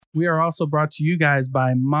We are also brought to you guys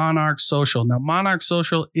by Monarch Social. Now, Monarch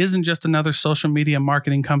Social isn't just another social media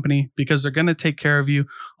marketing company because they're going to take care of you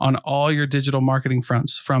on all your digital marketing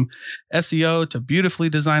fronts, from SEO to beautifully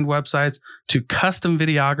designed websites to custom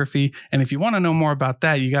videography. And if you want to know more about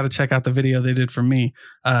that, you got to check out the video they did for me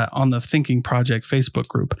on the Thinking Project Facebook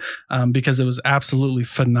group because it was absolutely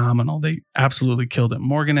phenomenal. They absolutely killed it.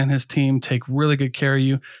 Morgan and his team take really good care of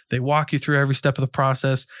you. They walk you through every step of the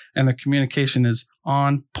process, and the communication is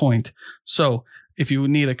on point. So if you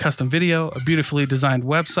need a custom video, a beautifully designed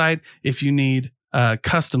website, if you need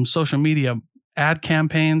custom social media ad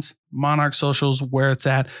campaigns, Monarch Social's where it's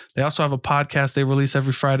at. They also have a podcast they release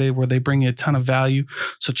every Friday where they bring you a ton of value.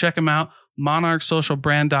 So check them out,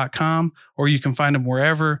 monarchsocialbrand.com, or you can find them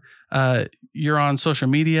wherever you're on social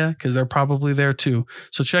media because they're probably there too.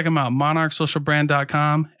 So check them out,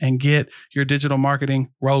 monarchsocialbrand.com, and get your digital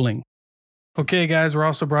marketing rolling. Okay, guys, we're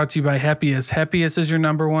also brought to you by Happiest. Happiest is your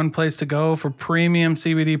number one place to go for premium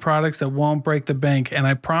CBD products that won't break the bank. And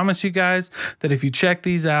I promise you guys that if you check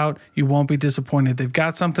these out, you won't be disappointed. They've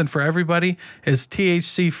got something for everybody. It's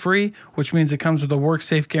THC free, which means it comes with a work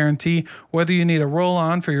safe guarantee. Whether you need a roll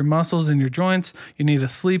on for your muscles and your joints, you need a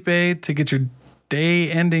sleep aid to get your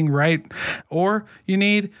day ending right, or you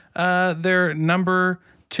need their number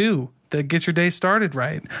 2 that get your day started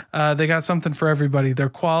right. They got something for everybody. They're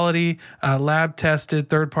quality, lab tested,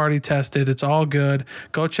 third-party tested. It's all good.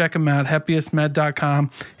 Go check them out,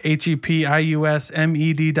 happiestmed.com,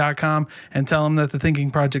 HEPIUSMED.com, and tell them that the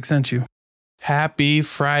Thinking Project sent you. Happy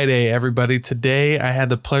Friday, everybody. Today, I had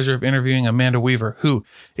the pleasure of interviewing Amanda Weaver, who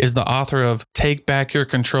is the author of Take Back Your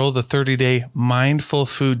Control, the 30-Day Mindful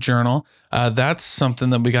Food Journal. That's something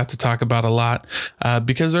that we got to talk about a lot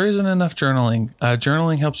because there isn't enough journaling.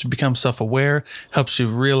 Journaling helps you become self-aware, helps you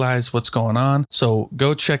realize what's going on. So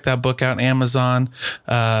go check that book out on Amazon.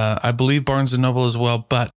 I believe Barnes & Noble as well.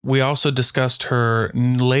 But we also discussed her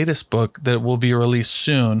latest book that will be released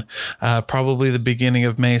soon, probably the beginning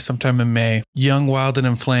of May, sometime in May, Young, Wild, and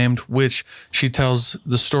Inflamed, which she tells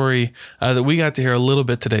the story that we got to hear a little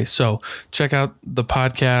bit today. So check out the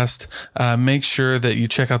podcast. Make sure that you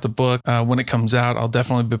check out the book. When it comes out, I'll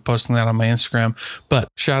definitely be posting that on my Instagram. But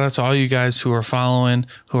shout out to all you guys who are following,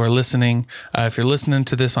 who are listening. If you're listening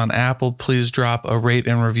to this on Apple, please drop a rate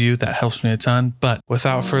and review. That helps me a ton. But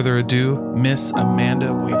without further ado, Miss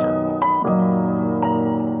Amanda Weaver.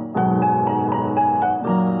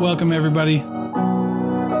 Welcome, everybody.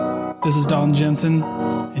 This is Dalton Jensen,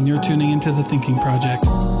 and you're tuning into The Thinking Project.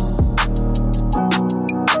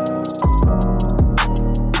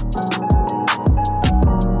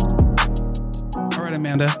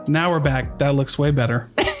 Amanda, now we're back. That looks way better.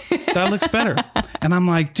 That looks better. And I'm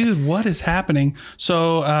like, dude, what is happening?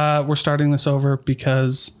 So we're starting this over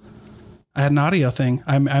because I had an audio thing.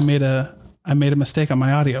 I made a mistake on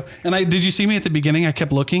my audio. And did you see me at the beginning? I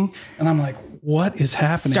kept looking and I'm like, what is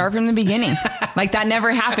happening? Start from the beginning. Like that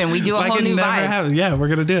never happened. We do a whole new vibe. Happened. Yeah, we're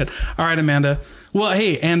going to do it. All right, Amanda. Well,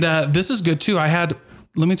 hey, and this is good too.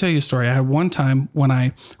 Let me tell you a story. I had one time when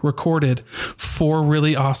I recorded 4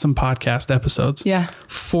 really awesome podcast episodes. Yeah.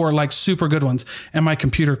 4 like super good ones. And my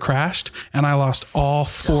computer crashed and I lost all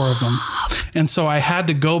 4 of them. And so I had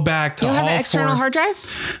to go back to all 4. You have an external hard drive?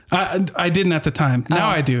 I didn't at the time. Now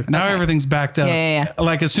I do. Now everything's backed up. Yeah.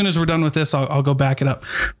 Like as soon as we're done with this, I'll go back it up.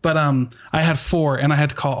 But I had 4 and I had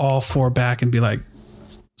to call all 4 back and be like,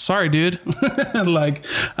 sorry, dude. Like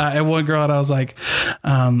at one girl, and I was like,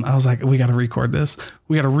 we got to record this.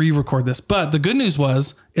 We got to re-record this. But the good news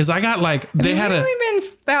is I got like, they had only been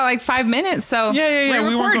about like 5 minutes. So yeah.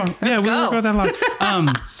 We weren't going. Yeah, we weren't going that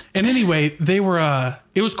long. And anyway, they were,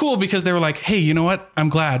 it was cool because they were like, hey, you know what? I'm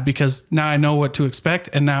glad because now I know what to expect.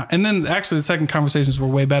 And then actually the second conversations were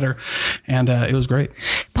way better and it was great.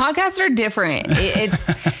 Podcasts are different.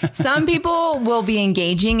 It's some people will be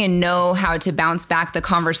engaging and know how to bounce back the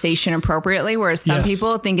conversation appropriately. Whereas some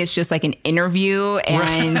people think it's just like an interview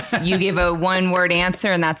and you give a 1-word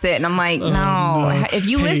answer and that's it. And I'm like, no. If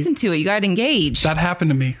you listen to it, you got to engage. That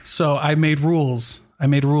happened to me. So I made rules.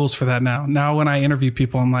 For that now. Now, when I interview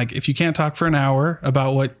people, I'm like, if you can't talk for an hour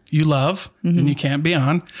about what you love, then you can't be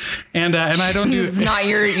on. And I don't do. It's not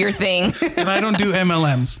your thing. And I don't do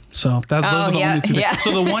MLMs. So those are the only 2 things. Yeah.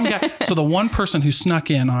 So the one person who snuck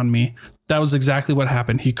in on me, that was exactly what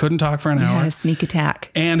happened. He couldn't talk for an hour. He had a sneak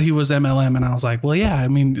attack. And he was MLM. And I was like, well, yeah, I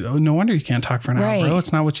mean, no wonder you can't talk for an hour, bro.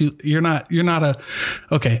 It's not what you're not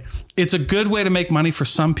okay. It's a good way to make money for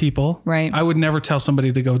some people. Right. I would never tell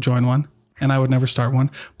somebody to go join one. And I would never start one.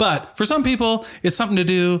 But for some people, it's something to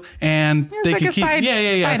do and they can keep.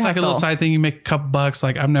 It's like a little side thing. You make a couple bucks.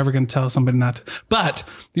 Like I'm never going to tell somebody not to. But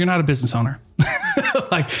you're not a business owner.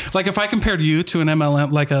 like if I compared you to an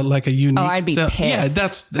MLM, like a unique. Oh, I'd be pissed. Yeah,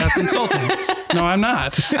 that's insulting. No, I'm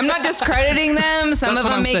not. I'm not discrediting them. Some of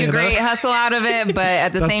them make a great hustle out of it, but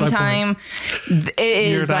at the same time, it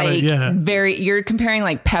is like you're comparing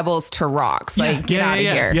like pebbles to rocks. Like, get out of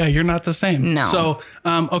here. Yeah, you're not the same. No. So,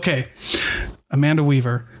 okay. Amanda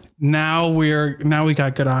Weaver. Now we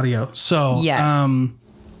got good audio. So, yes.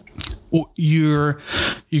 You're a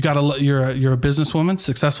businesswoman,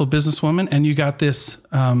 successful businesswoman, and you got this,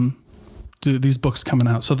 these books coming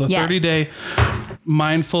out. So the 30-day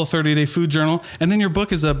mindful 30-day food journal. And then your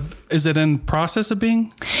book is it in process of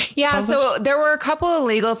being published? So there were a couple of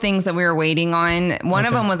legal things that we were waiting on. One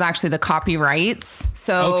of them was actually the copyrights.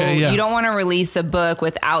 So you don't want to release a book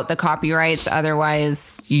without the copyrights.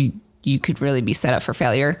 Otherwise you could really be set up for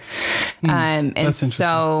failure. And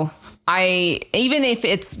so even if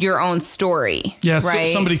it's your own story, right? So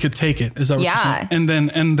somebody could take it. Is that what you're saying?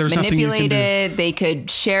 And there's nothing you can do. Manipulate it. They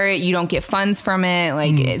could share it. You don't get funds from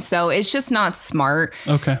it. So it's just not smart.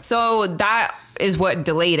 Okay. So that is what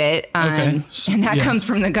delayed it. And that comes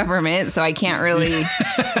from the government. So I can't really,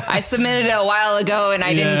 I submitted it a while ago and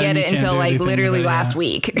I didn't get it until like literally last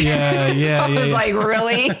week. So I was like,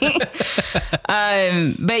 really?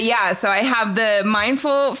 So I have the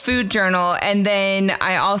mindful food journal. And then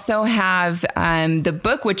I also have the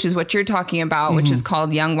book, which is what you're talking about, which is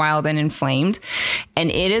called Young, Wild, and Inflamed. And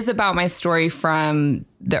it is about my story from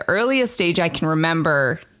the earliest stage I can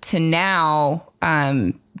remember to now,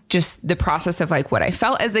 just the process of like what I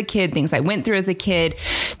felt as a kid, things I went through as a kid,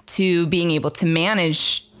 to being able to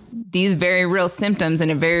manage these very real symptoms in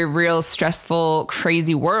a very real, stressful,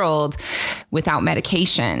 crazy world without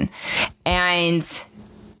medication. And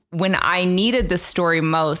when I needed the story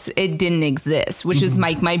most, it didn't exist, which is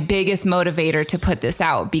my biggest motivator to put this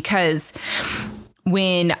out, because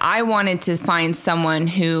when I wanted to find someone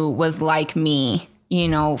who was like me, you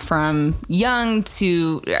know, from young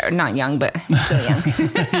to not young, but still young.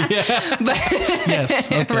 But yes.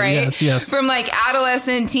 Okay. Right. Yes. From like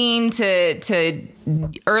adolescent, teen to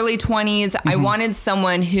early 20s, I wanted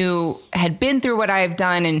someone who had been through what I've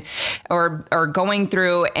done or going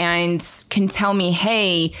through and can tell me,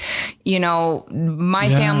 hey, you know, my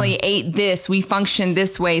family ate this, we function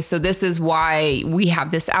this way, so this is why we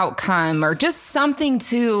have this outcome, or just something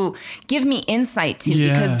to give me insight to,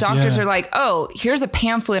 because doctors are like, oh, here's a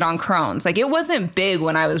pamphlet on Crohn's. Like, it wasn't big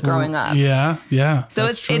when I was growing up. So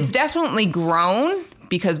it's definitely grown,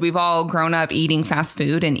 because we've all grown up eating fast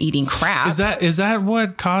food and eating crap. Is that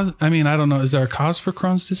what caused? I mean, I don't know. Is there a cause for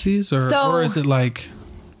Crohn's disease, or is it like?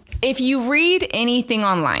 If you read anything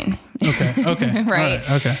online, okay, right?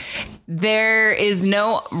 Okay. There is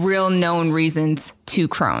no real known reasons to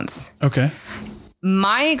Crohn's. Okay.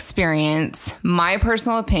 My experience, my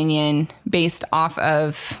personal opinion, based off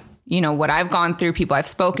of, you know, what I've gone through, people I've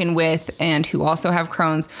spoken with and who also have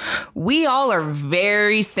Crohn's, we all are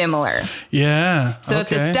very similar. Yeah. So if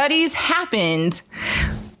the studies happened,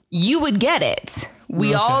 you would get it.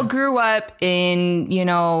 We all grew up in, you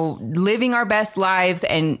know, living our best lives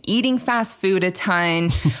and eating fast food a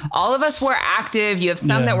ton. All of us were active. You have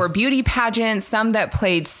some that were beauty pageants, some that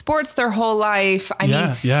played sports their whole life. I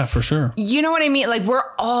mean, for sure. You know what I mean? Like, we're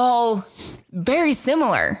all very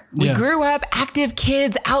similar. We grew up active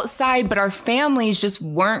kids outside, but our families just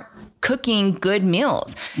weren't cooking good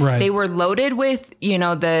meals. Right. They were loaded with, you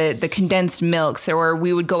know, the condensed milks, or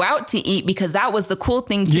we would go out to eat because that was the cool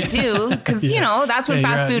thing to do. Because, you know, that's when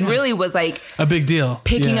fast food really was like a big deal.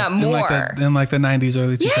 Picking up more. In like the 90s,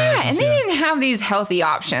 early 2000s. Yeah. And they didn't have these healthy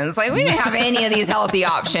options. Like, we didn't have any of these healthy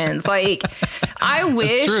options. Like, I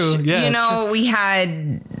wish, you know, we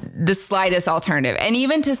had the slightest alternative. And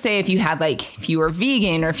even to say, if you were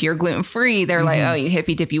vegan or if you're gluten free, they're like, oh, you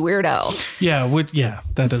hippy dippy weirdo.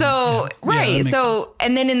 That doesn't. So, right. So,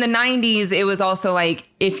 and then in the 90s, it was also like,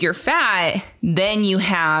 if you're fat, then you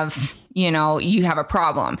have a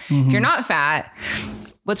problem. If you're not fat,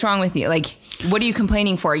 what's wrong with you? Like, what are you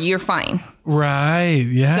complaining for? You're fine. Right.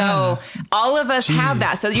 Yeah. So all of us have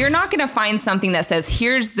that. So you're not going to find something that says,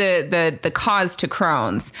 here's the cause to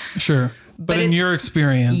Crohn's. Sure. But in your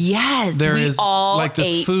experience, there is all like this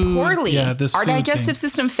ate food, poorly. Our digestive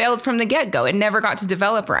system failed from the get-go. It never got to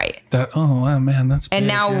develop right. That's big. And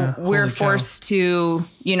now we're forced to,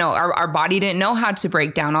 you know, our body didn't know how to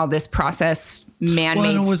break down all this processed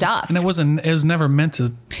man-made stuff. And it was never meant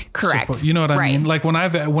to. Correct. You know what I mean? Like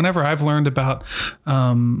whenever I've learned about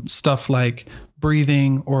stuff like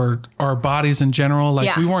breathing or our bodies in general.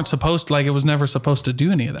 Like we weren't supposed to, like it was never supposed to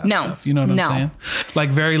do any of that stuff. You know what I'm saying? Like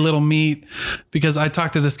very little meat, because I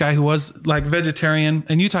talked to this guy who was like vegetarian,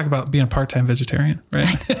 and you talk about being a part-time vegetarian, right?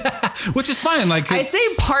 Which is fine. Like I say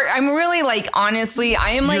I'm really like, honestly,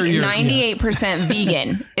 I am like 98%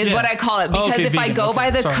 vegan is what I call it. Because if vegan, I go by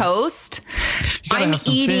the coast, I'm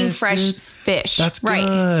eating fresh fish. That's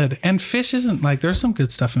good. And fish isn't like, there's some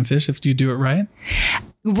good stuff in fish if you do it right.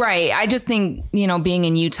 Right. I just think, being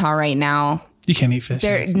in Utah right now, you can't eat fish.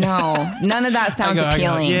 No, none of that sounds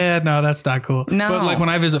appealing. Yeah, no, that's not cool. No. But like when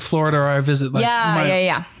I visit Florida or I visit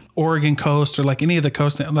like Oregon coast or like any of the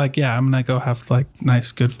coast, like, I'm going to go have like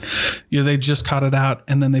nice, good, they just caught it out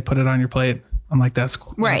and then they put it on your plate. I'm like, that's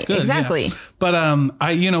right. Good. Exactly. Yeah. But,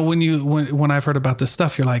 when I've heard about this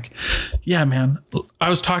stuff, you're like, yeah, man, I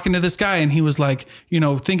was talking to this guy and he was like,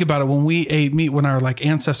 think about it. When we ate meat, when our like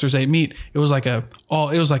ancestors ate meat, it was like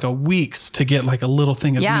a weeks to get like a little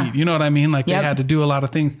thing of meat. You know what I mean? Like they had to do a lot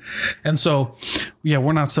of things. And so,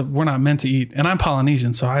 we're not meant to eat. And I'm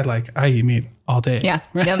Polynesian, so I eat meat all day. Yeah.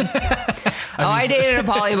 Yep. I dated a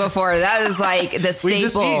poly before. That is like the staple. We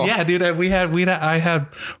just eat. Yeah, dude. I had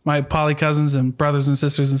my poly cousins and brothers and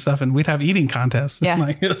sisters and stuff, and we'd have eating contests. Yeah.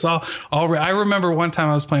 Like it's all. I remember one time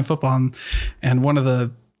I was playing football and one of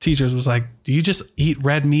the teachers was like, do you just eat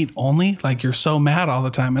red meat only? Like you're so mad all the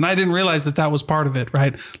time. And I didn't realize that was part of it.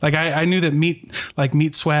 Right. Like I knew that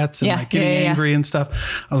meat sweats and like getting angry and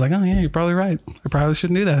stuff. I was like, oh yeah, you're probably right. I probably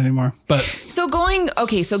shouldn't do that anymore. But so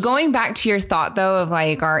going back to your thought though, of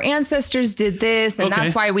like our ancestors did this and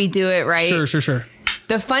that's why we do it. Right. Sure.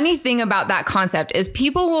 The funny thing about that concept is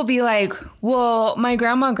people will be like, well, my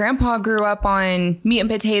grandma and grandpa grew up on meat and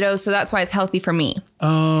potatoes, so that's why it's healthy for me.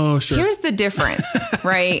 Oh, sure. Here's the difference,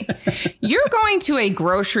 right? You're going to a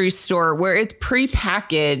grocery store where it's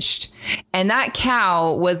prepackaged and that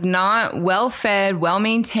cow was not well-fed,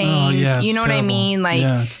 well-maintained. Oh, yeah, you know what I mean? Like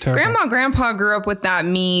it's terrible. Grandma and grandpa grew up with that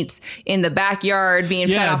meat in the backyard being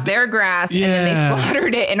fed off their grass and then they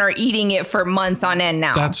slaughtered it and are eating it for months on end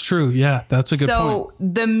now. That's true. Yeah, that's a good point. So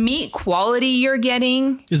the meat quality you're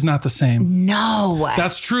getting is not the same. No.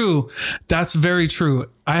 That's true. That's very true.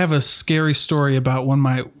 I have a scary story about when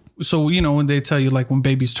when they tell you like when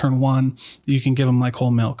babies turn 1, you can give them like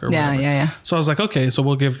whole milk or whatever. Yeah. So I was like, okay, so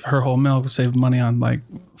we'll give her whole milk, save money on like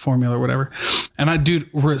formula or whatever. And I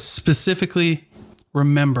specifically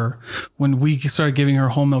remember when we started giving her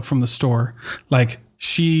whole milk from the store, like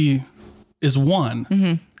she is 1.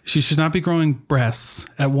 Mm-hmm. She should not be growing breasts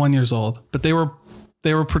at 1 year old, but they were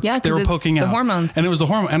poking out the hormones, and it was the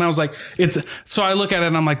hormone. And I was like, so I look at it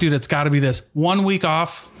and I'm like, dude, it's got to be this 1 week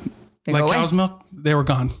off. Like cow's milk, they were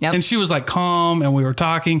gone. Yep. And she was like calm and we were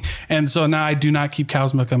talking. And so now I do not keep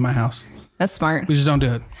cow's milk in my house. That's smart. We just don't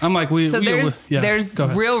do it. I'm like, there's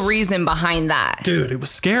real reason behind that. Dude, it was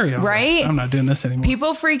scary. Right? Like, I'm not doing this anymore.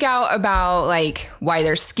 People freak out about like why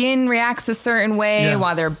their skin reacts a certain way,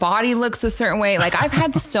 why their body looks a certain way. Like I've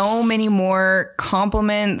had so many more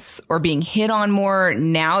compliments or being hit on more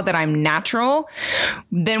now that I'm natural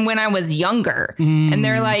than when I was younger. And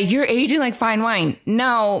they're like, you're aging like fine wine.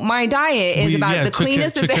 No, my diet is about the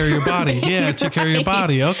cleanest it's ever been. Took care of your body. Yeah, took care of your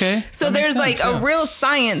body. Okay. So there's like a real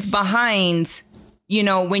science behind,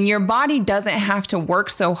 when your body doesn't have to work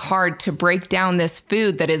so hard to break down this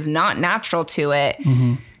food that is not natural to it,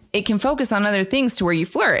 it can focus on other things to where you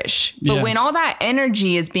flourish. But when all that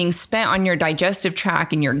energy is being spent on your digestive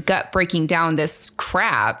tract and your gut breaking down this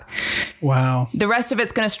crap, the rest of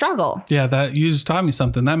it's going to struggle. Yeah, that you just taught me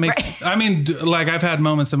something. That makes, I mean, like I've had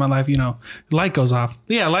moments in my life, light goes off.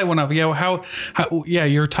 Yeah, light went off. Yeah, how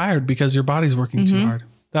you're tired because your body's working too hard.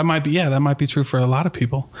 That might be true for a lot of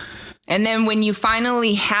people. And then when you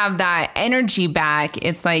finally have that energy back,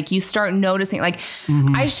 it's like you start noticing, like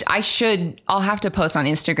I'll have to post on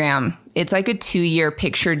Instagram. It's like a 2-year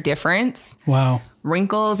picture difference. Wow.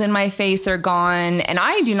 Wrinkles in my face are gone. And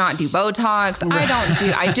I do not do Botox.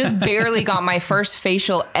 I just barely got my first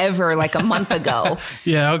facial ever like a month ago.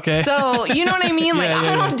 Yeah. Okay. So you know what I mean? Like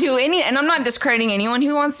I don't do any, and I'm not discrediting anyone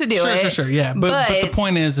who wants to do it. Sure. Yeah. But the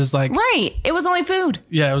point is like, right. It was only food.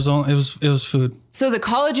 Yeah. It was food. So the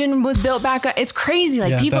collagen was built back up. It's crazy.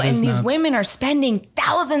 Like people, and these women are spending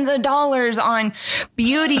thousands of dollars on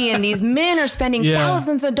beauty and these men are spending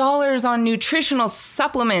thousands of dollars on nutritional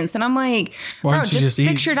supplements. And I'm like, bro, just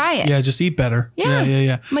fix your diet. Yeah. Just eat better.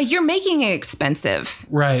 Yeah. I'm like, you're making it expensive.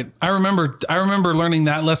 Right. I remember learning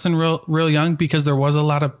that lesson real young because there was a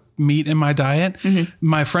lot of meat in my diet,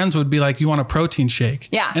 my friends would be like, you want a protein shake?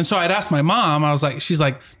 Yeah. And so I'd ask my mom, I was like, she's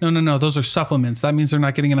like, no, those are supplements. That means they're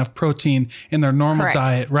not getting enough protein in their normal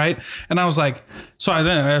diet. Right. And I was like, so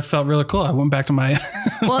I felt really cool. I went back to my,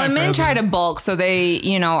 well, and men try to bulk. So they,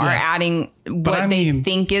 are adding what they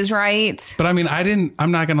think is right. But I mean,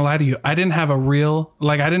 I'm not going to lie to you. I didn't have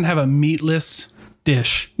a meatless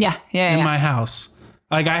dish in my house.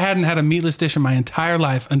 Like I hadn't had a meatless dish in my entire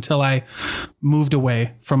life until I moved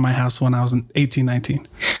away from my house when I was 18, 19.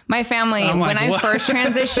 My family, when I first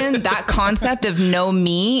transitioned, that concept of no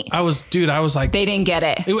meat. I was like, they didn't get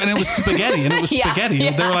it. And it was spaghetti spaghetti.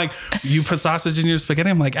 Yeah. They were like, you put sausage in your spaghetti?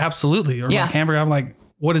 I'm like, absolutely. Or like hamburger. I'm like,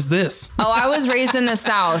 what is this? Oh, I was raised in the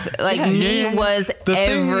South. Like meat was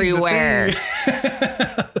everywhere.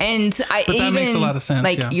 And that makes a lot of sense.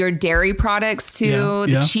 Like your dairy products too,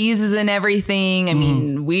 the cheeses and everything. I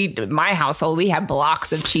mean, my household, we had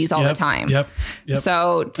blocks of cheese all the time. Yep.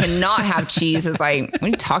 So to not have cheese is like, what are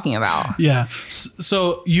you talking about? Yeah.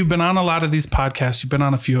 So you've been on a lot of these podcasts. You've been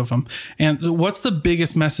on a few of them. And what's the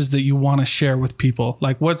biggest message that you want to share with people?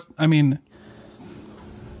 Like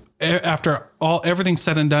after everything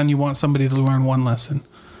said and done, you want somebody to learn one lesson.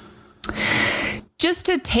 Just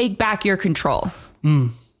to take back your control.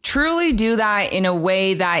 Truly do that in a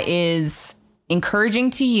way that is encouraging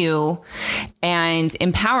to you and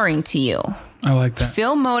empowering to you. I like that.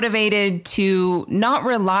 Feel motivated to not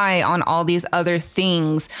rely on all these other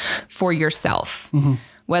things for yourself.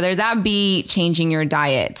 Whether that be changing your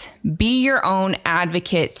diet, be your own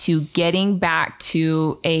advocate to getting back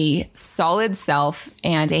to a solid self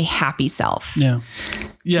and a happy self. Yeah.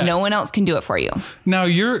 No one else can do it for you. Now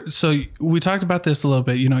so we talked about this a little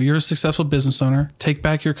bit, you're a successful business owner, take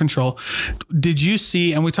back your control. Did you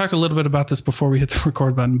see, and we talked a little bit about this before we hit the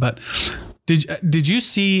record button, but did you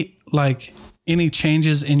see like any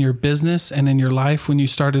changes in your business and in your life when you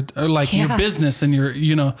started, or like your business and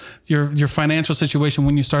your financial situation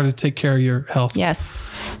when you started to take care of your health? Yes.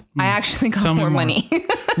 I actually got more money.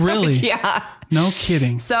 Really? Yeah. No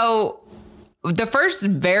kidding. So the first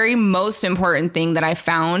very most important thing that I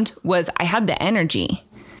found was I had the energy.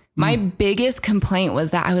 My biggest complaint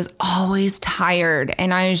was that I was always tired.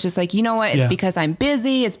 And I was just like, you know what? It's because I'm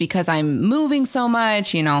busy. It's because I'm moving so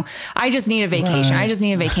much. I just need a vacation. Right. I just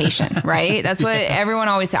need a vacation. Right. That's what everyone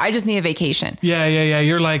always says. I just need a vacation. Yeah.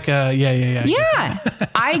 You're like, yeah.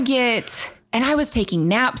 And I was taking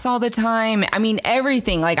naps all the time. I mean,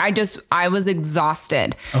 everything. Like I was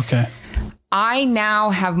exhausted. Okay. I now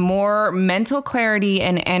have more mental clarity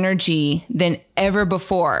and energy than ever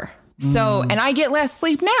before. So, and I get less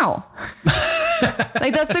sleep now.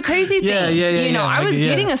 Like that's the crazy thing. Yeah. I was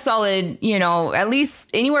getting a solid, at least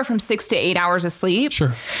anywhere from 6 to 8 hours of sleep.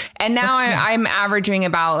 Sure. And now I'm averaging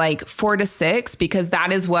about like 4 to 6 because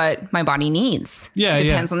that is what my body needs. Yeah.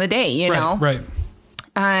 Depends on the day, you know? Right.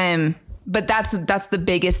 But that's the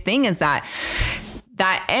biggest thing is that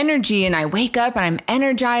energy, and I wake up and I'm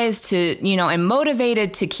energized to, and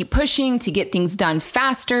motivated to keep pushing, to get things done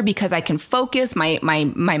faster because I can focus. My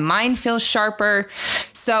mind feels sharper.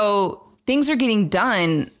 So things are getting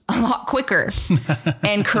done a lot quicker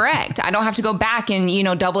and correct. I don't have to go back and,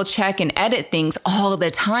 double check and edit things all the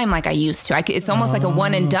time like I used to. It's almost like a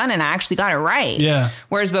one and done, and I actually got it right. Yeah.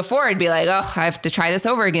 Whereas before I'd be like, oh, I have to try this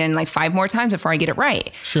over again like 5 more times before I get it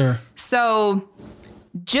right. Sure. So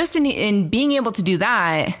just in being able to do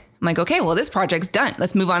that, I'm like, okay, well, this project's done.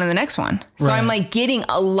 Let's move on to the next one. So I'm like getting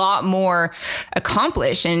a lot more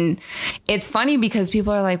accomplished. And it's funny because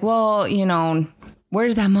people are like, well, where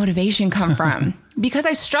does that motivation come from? Because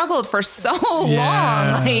I struggled for so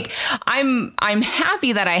long. Like I'm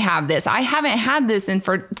happy that I have this. I haven't had this in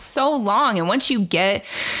for so long. And once you get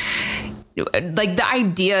like the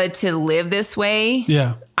idea to live this way,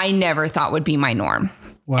 I never thought would be my norm.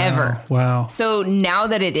 Wow. Ever. Wow. So now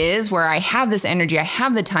that it is where I have this energy, I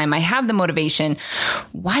have the time, I have the motivation,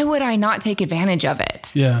 why would I not take advantage of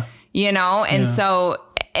it? Yeah. And so,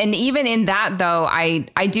 and even in that though,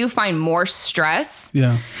 I do find more stress.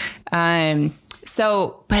 Yeah.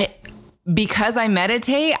 But because I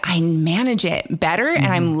meditate, I manage it better and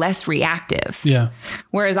I'm less reactive. Yeah.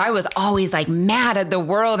 Whereas I was always like mad at the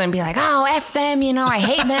world and be like, oh, F them, I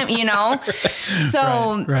hate them,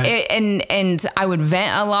 So, right. And I would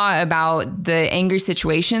vent a lot about the angry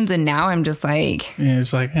situations. And now I'm just like,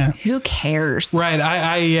 who cares? Right.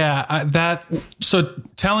 So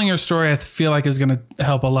telling your story, I feel like is going to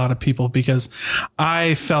help a lot of people because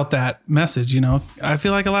I felt that message, I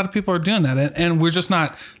feel like a lot of people are doing that and we're just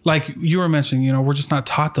not, like you were mentioning, we're just not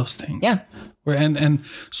taught those things. Yeah. And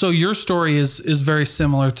so your story is very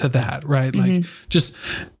similar to that, right? Like just,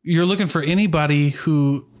 you're looking for anybody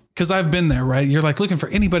who because I've been there, right? You're like looking for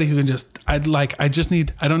anybody who can I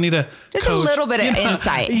don't need a just coach. A little bit of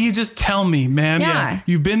insight. You just tell me, man. Yeah.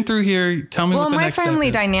 You've been through here. Tell me what the next step is. Well, my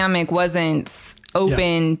family dynamic wasn't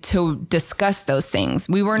open to discuss those things.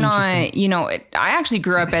 We were not, I actually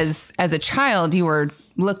grew up as a child, you were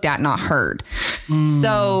looked at, not heard.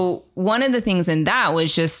 So one of the things in that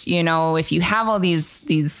was just, if you have all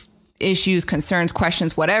these issues, concerns,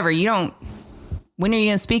 questions, whatever, when are you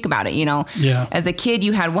going to speak about it? As a kid,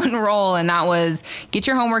 you had one role, and that was get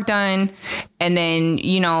your homework done. And then,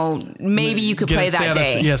 maybe you could play that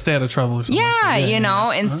day. Stay out of trouble. Or something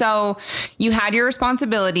And so you had your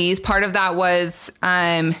responsibilities. Part of that was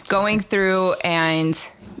going through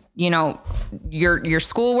and, your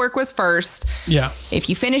schoolwork was first. Yeah. If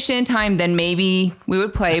you finished in time, then maybe we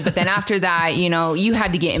would play. But then after that, you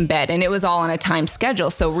had to get in bed, and it was all on a time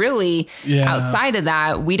schedule. So really outside of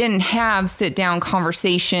that, we didn't have sit down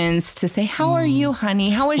conversations to say, how are you, honey?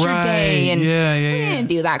 How was your day? And we didn't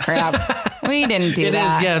do that crap. We didn't do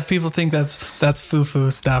that. It is. Yeah. People think that's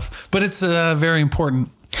foo-foo stuff, but it's very important.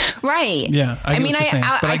 Right. Yeah. I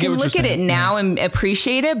can look at it now and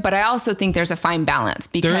appreciate it, but I also think there's a fine balance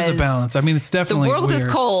because there is a balance. I mean, it's definitely the world weird. is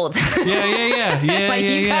cold. Yeah.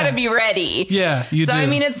 You gotta be ready. Yeah, you do. So I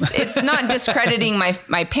mean, it's not discrediting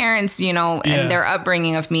my parents, and their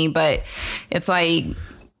upbringing of me, but it's like,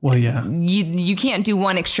 well, yeah, you can't do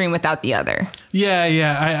one extreme without the other.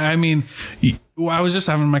 Yeah. I mean, I was just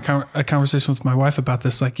having a conversation with my wife about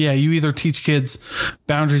this. Like, you either teach kids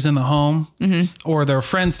boundaries in the home, or their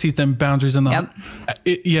friends teach them boundaries in the,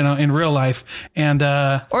 in real life, and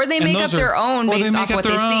or they make up their own based off what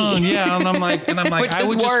they see. Yeah, and I'm like,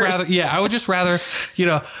 I would just rather,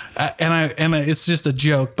 and it's just a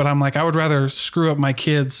joke, but I'm like, I would rather screw up my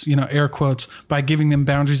kids, air quotes, by giving them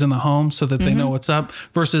boundaries in the home so that they know what's up,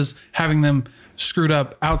 versus having them screwed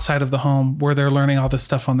up outside of the home where they're learning all this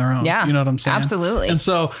stuff on their own. Yeah. You know what I'm saying? Absolutely. And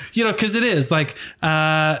so, cause it is like,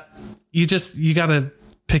 you got to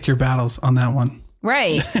pick your battles on that one.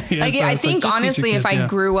 Right. I think honestly, if I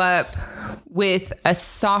grew up with a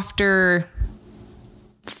softer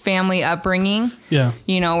family upbringing,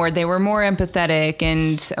 where they were more empathetic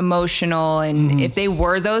and emotional, and if they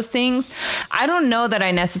were those things, I don't know that I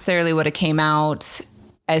necessarily would have came out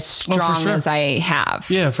as strong as I have.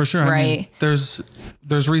 Yeah, for sure. Right. I mean,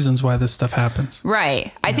 there's reasons why this stuff happens. Right.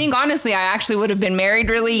 Yeah. I think honestly, I actually would have been married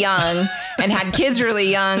really young and had kids really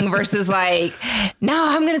young versus like, no,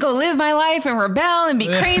 I'm going to go live my life and rebel and be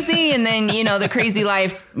crazy. And then, the crazy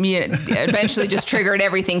life eventually just triggered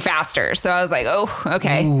everything faster. So I was like, oh,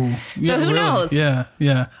 okay. Ooh, so who knows? Yeah.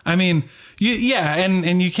 Yeah. I mean,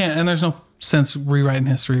 and you can't, and there's no sense rewriting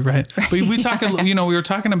history, right? But we talk, we were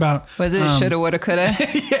talking about, was it shoulda, woulda, coulda?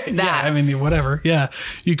 I mean, whatever. Yeah,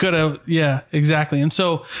 you could have. Yeah, exactly. And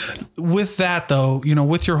so with that though,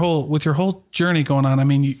 with your whole journey going on, I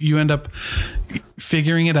mean, you end up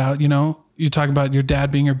figuring it out. You talk about your dad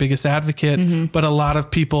being your biggest advocate, but a lot of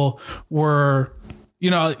people were,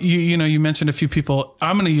 you mentioned a few people.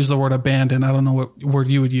 I'm going to use the word abandon. I don't know what word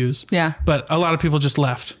you would use. Yeah. But a lot of people just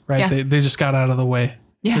left, right? Yeah. They just got out of the way.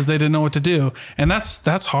 Because they didn't know what to do. And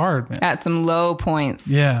that's hard, man. At some low points.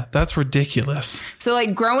 Yeah, that's ridiculous. So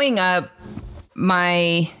like growing up,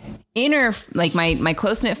 my inner, like my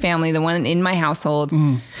close-knit family, the one in my household,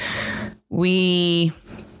 it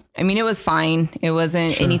was fine. It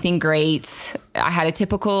wasn't anything great. I had a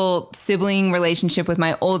typical sibling relationship with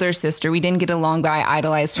my older sister. We didn't get along, but I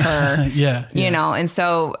idolized her. And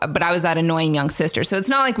so, but I was that annoying young sister. So it's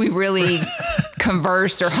not like we really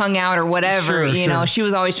conversed or hung out or whatever. She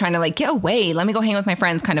was always trying to like, get away. Let me go hang with my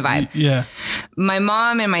friends kind of vibe. Yeah. My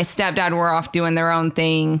mom and my stepdad were off doing their own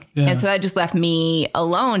thing. Yeah. And so that just left me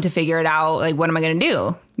alone to figure it out. Like, what am I going to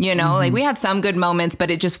do? Like we had some good moments, but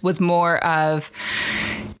it just was more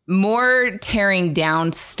tearing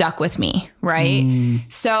down stuck with me. Right.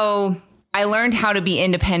 So I learned how to be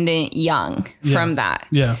independent young from that.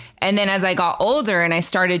 Yeah. And then as I got older and I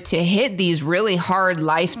started to hit these really hard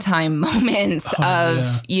lifetime moments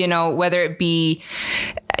whether it be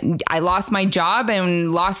I lost my job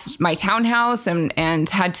and lost my townhouse and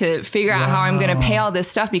had to figure out how I'm going to pay all this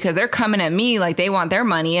stuff because they're coming at me like they want their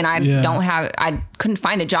money and I couldn't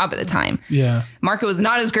find a job at the time. Yeah. Market was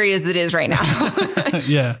not as great as it is right now.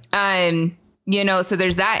 Yeah. So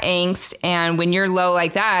there's that angst. And when you're low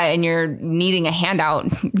like that and you're needing a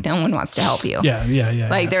handout, no one wants to help you.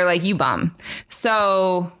 Yeah. They're like, you bum.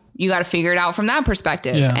 So you got to figure it out from that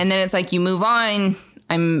perspective. Yeah. And then it's like you move on.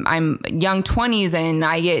 I'm young 20s and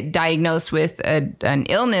I get diagnosed with an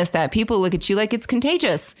illness that people look at you like it's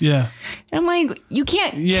contagious. Yeah. And I'm like, you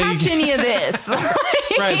can't catch any of this.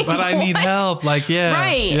 Right. But I need help. Like, yeah.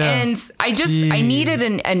 Right. Yeah. And I needed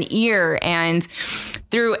an ear. And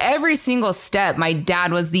through every single step, my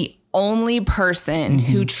dad was the only person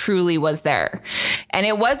who truly was there. And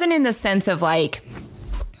it wasn't in the sense of like,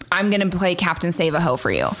 I'm going to play Captain Save-A-Ho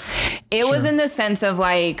for you. It was in the sense of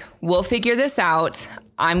like, we'll figure this out.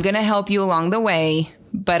 I'm going to help you along the way,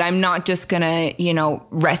 but I'm not just going to,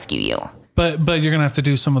 rescue you. But you're going to have to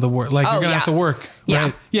do some of the work. Like you're going to have to work.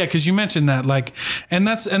 Right? Yeah. Cause you mentioned that like, and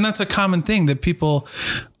that's a common thing that people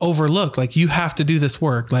overlook. Like you have to do this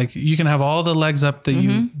work. Like you can have all the legs up that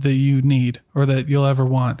you need or that you'll ever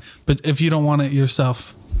want. But if you don't want it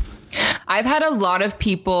yourself, I've had a lot of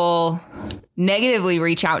people negatively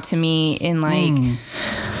reach out to me in like,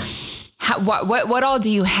 what all do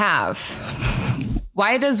you have?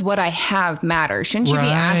 Why does what I have matter? Shouldn't you be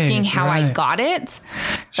asking how I got it?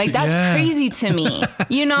 Like that's crazy to me,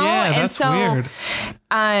 Yeah, and that's so weird.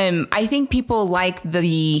 I think people like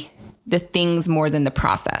the things more than the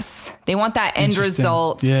process. They want that end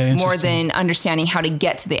result more than understanding how to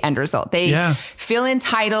get to the end result. They feel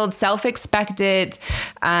entitled, self-expected,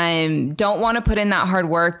 don't want to put in that hard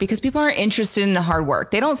work because people aren't interested in the hard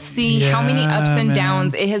work. They don't see how many ups and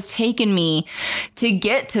downs it has taken me to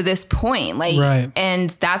get to this point. Like, and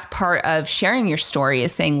that's part of sharing your story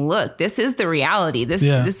is saying, look, this is the reality. This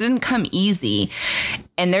didn't come easy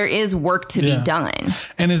and there is work to be done.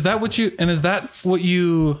 And is that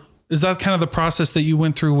kind of the process that you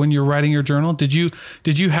went through when you're writing your journal? Did you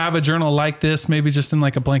have a journal like this, maybe just in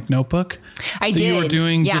like a blank notebook? I did. You were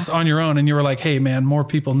doing just on your own and you were like, hey man, more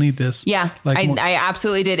people need this. Yeah, like I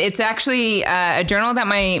absolutely did. It's actually a journal that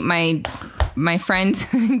my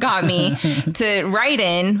friend got me to write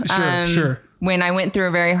in. Sure. When I went through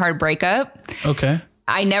a very hard breakup. Okay.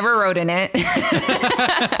 I never wrote in it.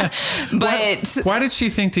 But why did she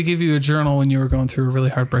think to give you a journal when you were going through a really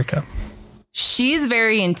hard breakup? She's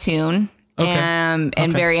very in tune and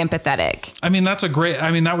very empathetic. I mean,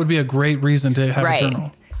 that would be a great reason to have a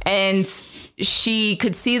journal. And she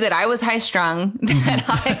could see that I was high strung,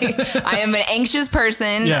 that I am an anxious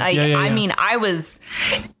person. I mean, I was,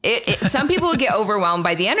 some people get overwhelmed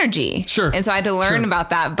by the energy. Sure. And so I had to learn about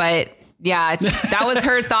that. But yeah, that was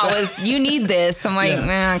her thought was you need this. I'm like,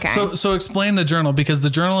 okay. So explain the journal, because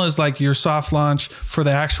the journal is like your soft launch for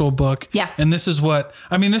the actual book. Yeah. And this is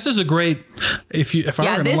a great, if I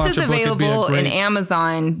were going to launch a book, this is available in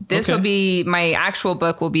Amazon. This will be, my actual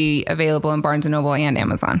book will be available in Barnes & Noble and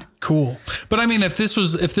Amazon. Cool. But I mean, if this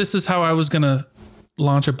is how I was going to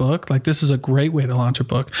launch a book, like this is a great way to launch a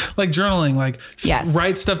book, like journaling, like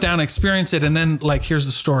write stuff down, experience it. And then like, here's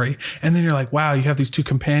the story. And then you're like, wow, you have these two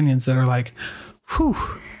companions that are like, whew.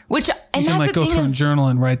 And you that's can like the go thing through and journal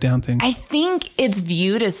and write down things. I think it's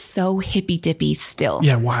viewed as so hippy dippy still.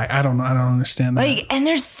 Yeah. Why? I don't understand that. Like, and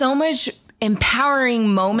there's so much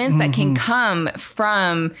empowering moments that can come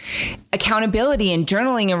from accountability and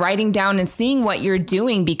journaling and writing down and seeing what you're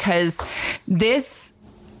doing, because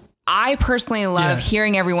I personally love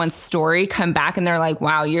hearing everyone's story come back and they're like,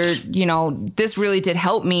 wow, this really did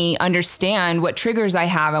help me understand what triggers I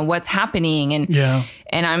have and what's happening.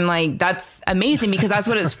 And I'm like, that's amazing, because that's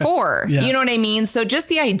what it's for. You know what I mean? So just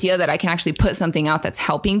the idea that I can actually put something out that's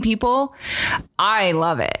helping people, I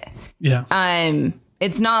love it. Yeah.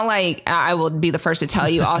 It's not like, I will be the first to tell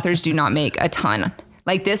you, authors do not make a ton.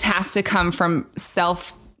 Like this has to come from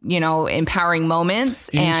empowering moments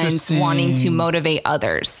and wanting to motivate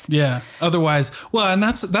others. Yeah. Otherwise, and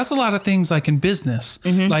that's a lot of things like in business.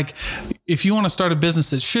 Like if you want to start a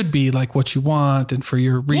business, it should be like what you want and for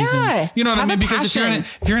your reasons. Yeah, you know what I mean? Because if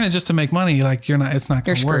you're in it just to make money, like it's not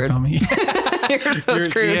going to work on me. You're so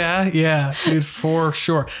screwed. Yeah, dude, for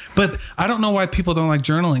sure. But I don't know why people don't like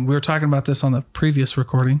journaling. We were talking about this on the previous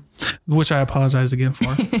recording, which I apologize again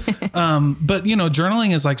for. But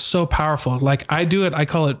journaling is like so powerful. Like I do it. I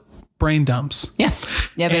call it brain dumps. Yeah.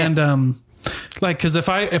 And like, cause if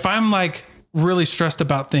I'm like really stressed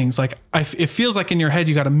about things, like it feels like in your head,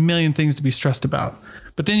 you got a million things to be stressed about.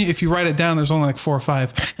 But then if you write it down, there's only like 4 or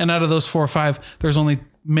 5. And out of those 4 or 5, there's only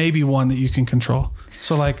maybe one that you can control.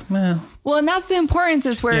 So like, man. Well, and that's the importance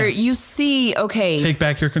is where you see, okay. Take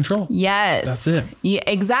back your control. Yes. That's it. Yeah,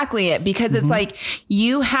 exactly it. Because it's like,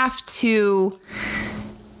 you have to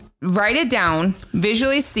write it down,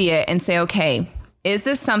 visually see it and say, okay, is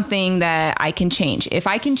this something that I can change? If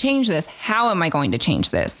I can change this, how am I going to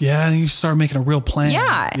change this? Yeah. And you start making a real plan.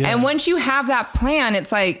 Yeah. And once you have that plan,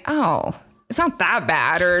 it's like, oh, it's not that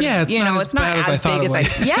bad, or it's not it's not as big as like,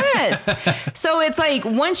 yes. So it's like,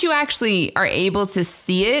 once you actually are able to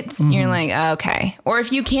see it, you're like, okay. Or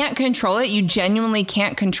if you can't control it, you genuinely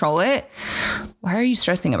can't control it, why are you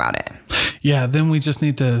stressing about it? Yeah. Then we just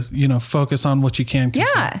need to, focus on what you can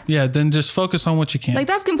control. Yeah. Yeah. Then just focus on what you can. Like,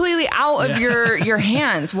 that's completely out of your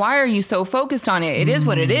hands. Why are you so focused on it? It is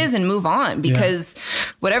what it is, and move on, because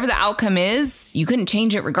whatever the outcome is, you couldn't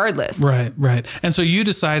change it regardless. Right. Right. And so you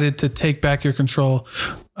decided to take back your control.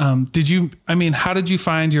 How did you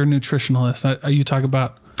find your nutritionalist? You talk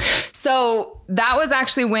about. So that was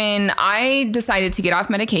actually when I decided to get off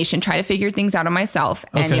medication, try to figure things out on myself,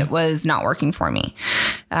 and it was not working for me.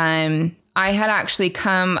 I had actually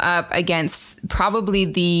come up against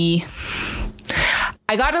probably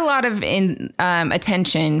I got a lot of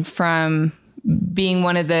attention from being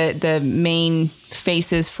one of the main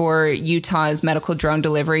faces for Utah's medical drone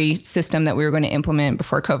delivery system that we were going to implement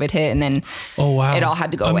before COVID hit. And then it all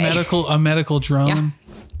had to go away. A medical drone?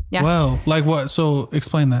 Yeah. Wow. Like what? So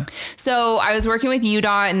explain that. So I was working with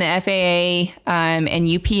UDOT and the FAA and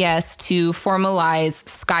UPS to formalize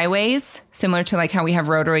skyways, similar to like how we have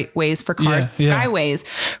roadways for cars, skyways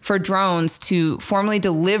for drones, to formally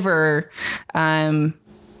deliver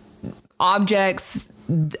objects.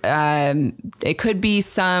 It could be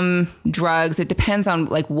some drugs. It depends on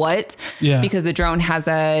like what, because the drone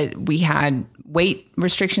we had weight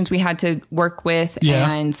restrictions we had to work with,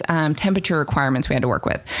 and temperature requirements we had to work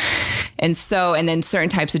with. And then certain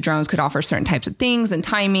types of drones could offer certain types of things and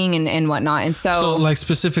timing and whatnot. And so like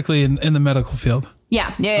specifically in the medical field.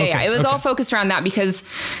 Yeah. It was all focused around that, because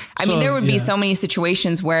there would be so many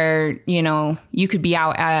situations where, you could be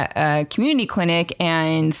out at a community clinic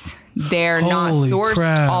and they're not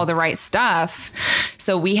sourced all the right stuff.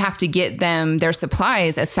 So we have to get them their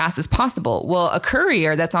supplies as fast as possible. Well, a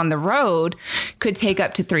courier that's on the road could take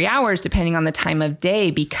up to 3 hours depending on the time of day,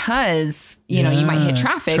 because, you might hit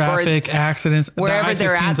traffic or accidents, wherever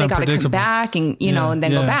they're at, they got to come back and, and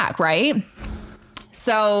then go back. Right.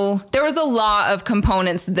 So there was a lot of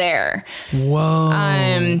components there.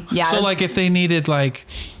 Whoa. So like if they needed like,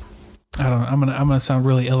 I don't know, I'm gonna sound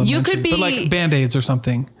really elementary, but like Band-Aids or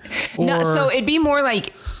something. So it'd be more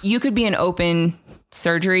like you could be in open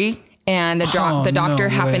surgery and the doctor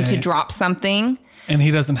happened to drop something. And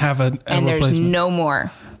he doesn't have a and there's no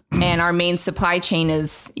more. And our main supply chain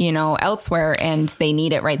is, elsewhere, and they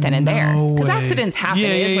need it right then and there. Because accidents happen.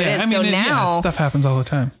 It is what it is. So now stuff happens all the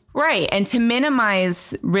time. Right. And to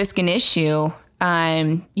minimize risk and issue,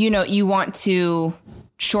 you want to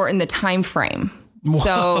shorten the time frame.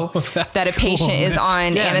 So that a patient is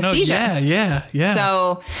on anesthesia. Yeah.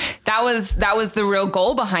 So that was the real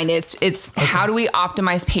goal behind it. It's how do we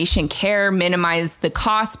optimize patient care, minimize the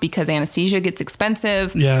cost, because anesthesia gets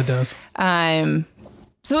expensive. Yeah, it does.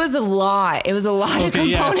 So it was a lot. It was a lot of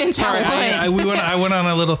components. Sorry, I went on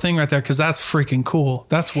a little thing right there because that's freaking cool.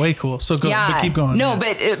 That's way cool. So but keep going. No,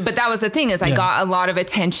 but that was the thing is I got a lot of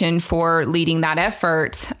attention for leading that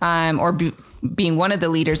effort, being one of the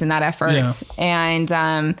leaders in that effort. And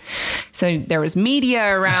so there was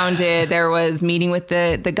media around it. There was meeting with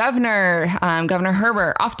the governor, Governor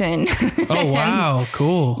Herbert, often. Oh, wow.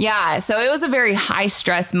 Cool. Yeah. So it was a very high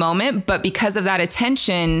stress moment. But because of that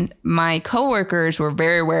attention, my coworkers were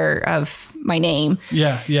very aware of my name.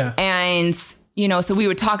 Yeah. And, so we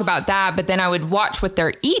would talk about that. But then I would watch what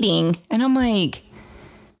they're eating. And I'm like,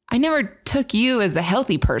 I never took you as a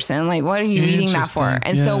healthy person. Like, what are you eating that for?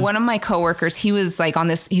 And so one of my coworkers, he was like,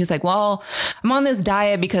 well, I'm on this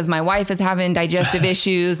diet because my wife is having digestive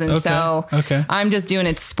issues. And so I'm just doing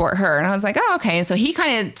it to support her. And I was like, oh, okay. And so he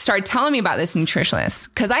kind of started telling me about this nutritionist,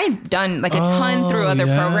 because I had done like a ton through other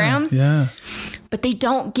programs. Yeah. But they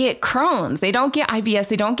don't get Crohn's. They don't get IBS.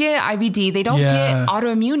 They don't get IBD. They don't get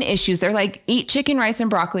autoimmune issues. They're like, eat chicken, rice, and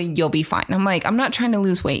broccoli. You'll be fine. I'm like, I'm not trying to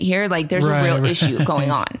lose weight here. Like, there's a real issue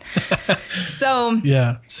going on. So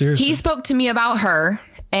seriously, he spoke to me about her,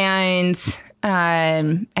 and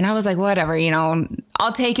I was like, whatever,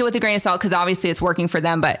 I'll take it with a grain of salt, because obviously it's working for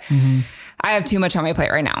them. But I have too much on my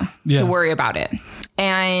plate right now to worry about it.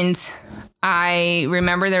 And I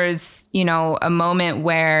remember there was, a moment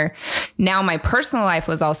where now my personal life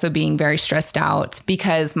was also being very stressed out,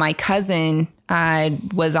 because my cousin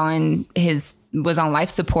was on life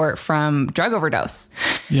support from drug overdose.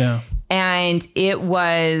 Yeah. And it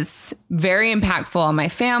was very impactful on my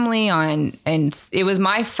family, and it was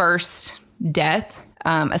my first death,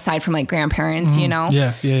 aside from like grandparents,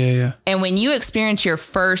 Yeah. And when you experience your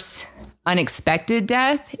first unexpected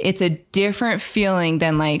death, it's a different feeling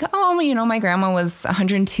than like, my grandma was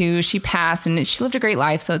 102, she passed and she lived a great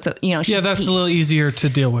life. So it's she's that's peace. A little easier to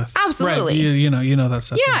deal with. Absolutely. Right. You know that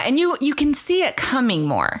stuff. Yeah. And you can see it coming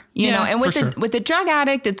more, you know, and with with the drug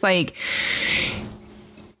addict, it's like,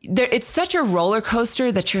 it's such a roller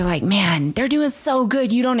coaster that you're like, man, they're doing so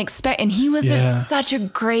good. You don't expect. And he was at such a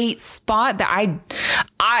great spot that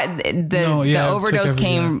the overdose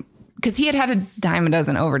came because he had a dime a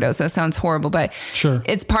dozen overdose. That sounds horrible, but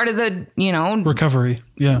it's part of the, recovery.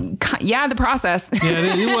 Yeah. Yeah. The process.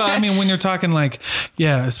 Well, I mean, when you're talking like,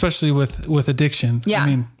 especially with addiction. Yeah. I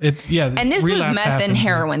mean, and this was meth and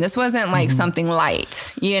heroin. This wasn't like something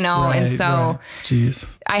light, Right, and so Jeez.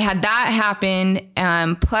 I had that happen.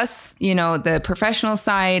 Plus, the professional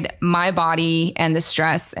side, my body and the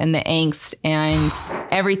stress and the angst and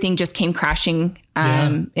everything just came crashing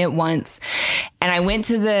at once. And I went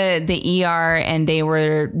to the ER and they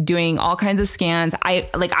were doing all kinds of scans. I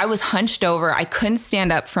was hunched over. I couldn't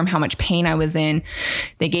stand up from how much pain I was in.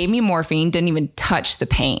 They gave me morphine, didn't even touch the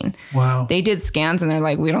pain. Wow. They did scans and they're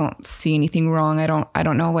like, we don't see anything wrong. I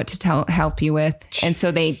don't know what to help you with. And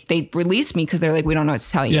so they released me because they're like, we don't know what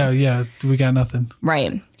to tell you. Yeah. We got nothing.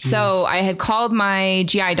 Right. Jeez. So I had called my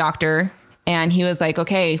GI doctor and he was like,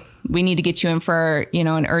 okay, we need to get you in for,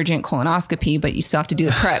 an urgent colonoscopy, but you still have to do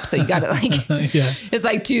the prep. So you got to it's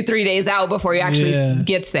like 2-3 days out before he actually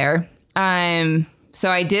gets there. So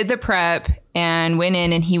I did the prep and went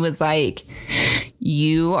in and he was like,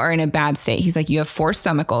 you are in a bad state. He's like, you have 4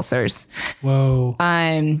 stomach ulcers. Whoa.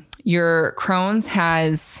 Your Crohn's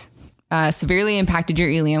has severely impacted your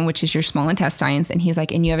ileum, which is your small intestines. And he's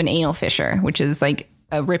like, and you have an anal fissure, which is like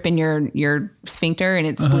a rip in your sphincter and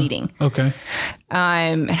it's bleeding. Okay.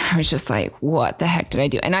 And I was just like, what the heck did I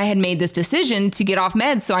do? And I had made this decision to get off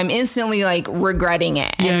meds. So I'm instantly like regretting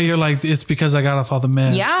it. And you're like, it's because I got off all the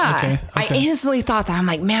meds. Yeah. Okay. I instantly thought that. I'm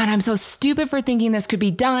like, man, I'm so stupid for thinking this could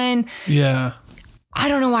be done. Yeah. I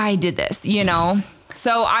don't know why I did this,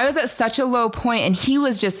 So I was at such a low point and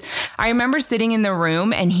I remember sitting in the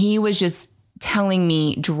room and he was just telling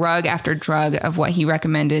me drug after drug of what he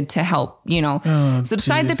recommended to help,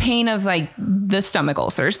 subside the pain of like the stomach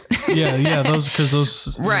ulcers. Yeah.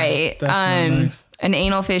 Those. Right. That's not nice. An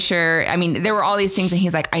anal fissure. I mean, there were all these things and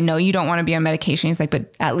he's like, I know you don't want to be on medication. He's like,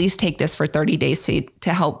 but at least take this for 30 days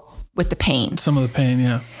to help with the pain. Some of the pain.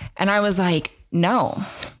 Yeah. And I was like, no,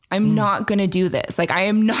 I'm not going to do this. Like, I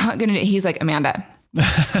am not going to. He's like, Amanda. He knew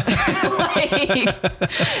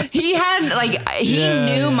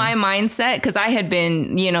my mindset because I had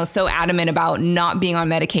been, so adamant about not being on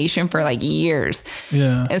medication for like years.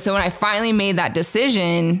 Yeah. And so when I finally made that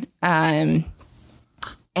decision, and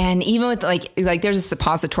even with like there's a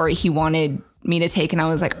suppository he wanted me to take and I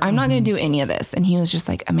was like, I'm not going to do any of this. And he was just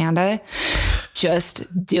like, Amanda,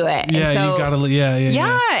 just do it. Yeah. And so, you gotta,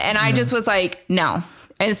 yeah. And I just was like, no.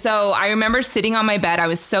 And so I remember sitting on my bed. I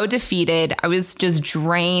was so defeated. I was just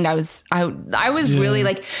drained. I was really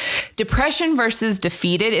like, depression versus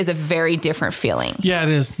defeated is a very different feeling. Yeah, it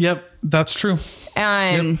is. Yep. That's true.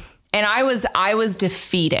 And I was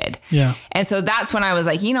defeated. Yeah. And so that's when I was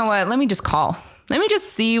like, you know what? Let me just call. Let me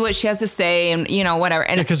just see what she has to say and, whatever.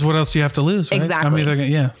 And because what else do you have to lose? Right? Exactly. I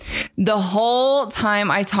mean, The whole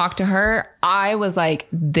time I talked to her, I was like,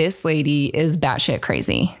 this lady is batshit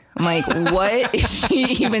crazy. I'm like, what is she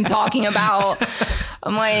even talking about?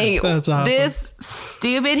 I'm like, that's awesome. This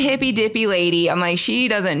stupid hippy dippy lady. I'm like, she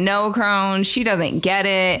doesn't know Crohn's. She doesn't get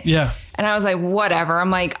it. Yeah. And I was like, whatever.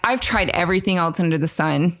 I'm like, I've tried everything else under the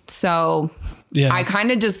sun. So I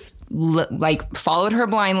kind of just followed her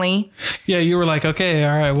blindly. Yeah. You were like, okay,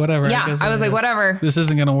 all right, whatever. Yeah. I was like, whatever. This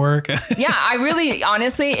isn't going to work. Yeah. I really,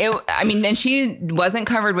 honestly, and she wasn't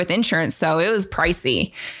covered with insurance. So it was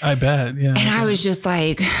pricey. I bet. Yeah. And I was just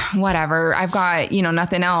like, whatever, I've got,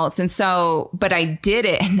 nothing else. And so, but I did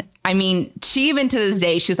it. And I mean, she even to this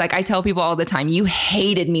day, she's like, I tell people all the time, you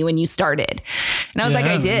hated me when you started. And I was like,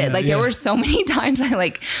 I did. There were so many times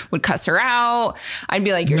I would cuss her out. I'd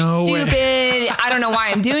be like, you're stupid. I don't know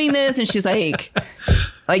why I'm doing this. And she's like,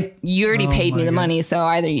 you already paid me the money. So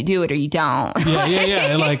either you do it or you don't.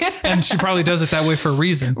 Yeah. And she probably does it that way for a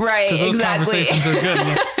reason. Right. Because those conversations are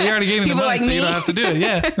good. You already gave me the money, so you don't have to do it.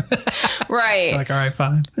 Yeah. Right. All right,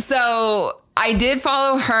 fine. So I did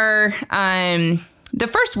follow her. The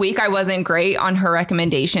first week I wasn't great on her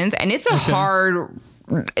recommendations, and it's a hard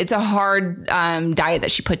diet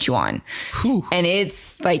that she puts you on. Whew. And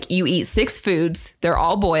it's like you eat 6 foods. They're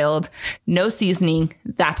all boiled, no seasoning.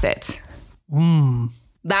 That's it.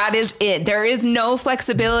 That is it. There is no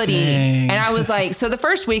flexibility. Dang. And I was like, so the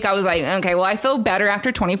first week I was like, okay, well, I feel better after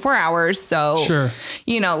 24 hours. So, sure.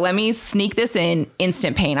 Let me sneak this in.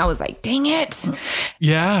 Instant pain. I was like, dang it.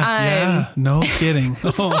 Yeah. No kidding.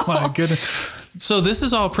 Oh my goodness. So this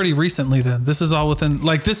is all pretty recently then. This is all within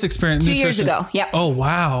like this experience. 2 years ago. Yep. Oh,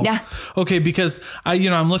 wow. Yeah. Okay. Because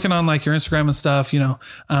I'm looking on like your Instagram and stuff,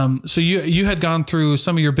 so you had gone through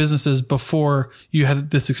some of your businesses before you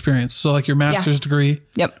had this experience. So like your master's degree.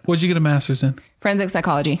 Yep. What'd you get a master's in? Forensic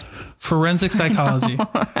psychology. Forensic psychology.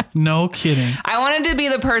 No kidding. I wanted to be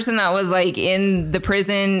the person that was like in the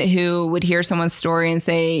prison who would hear someone's story and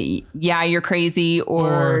say, yeah, you're crazy,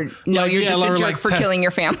 or no, you're just a jerk for killing your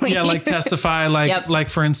family. Yeah, like testify like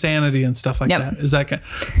for insanity and stuff like that. Is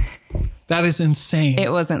that is insane.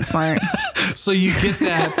 It wasn't smart. So you get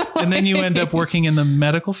that and then you end up working in the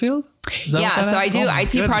medical field? Yeah, so I do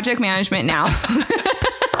IT project management now.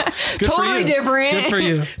 Good totally different. Good for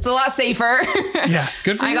you. It's a lot safer. Yeah,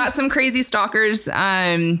 good for you. I got some crazy stalkers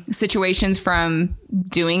situations from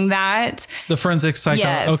doing that. The forensic psycho.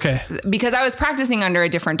 Yes. Okay. Because I was practicing under a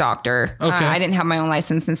different doctor. Okay. I didn't have my own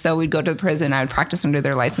license. And so we'd go to the prison. I would practice under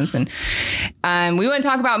their license. And we wouldn't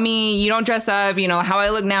talk about me. You don't dress up. How I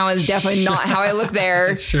look now is definitely not how I look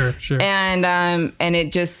there. Sure. And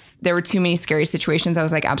it just, there were too many scary situations. I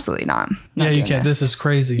was like, absolutely not you can't. This is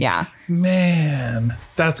crazy. Yeah. Man,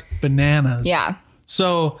 that's bananas. Yeah.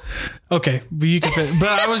 So, okay, but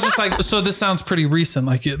I was just like, so this sounds pretty recent.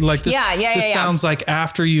 Like this, this sounds like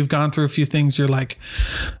after you've gone through a few things, you're like,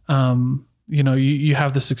 you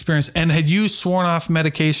have this experience. And had you sworn off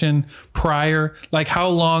medication prior? Like how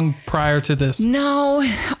long prior to this? No,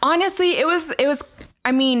 honestly, it was,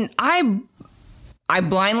 I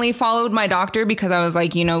blindly followed my doctor because I was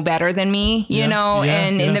like, better than me, in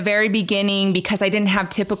the very beginning, because I didn't have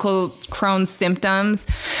typical Crohn's symptoms,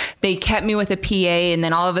 they kept me with a PA. And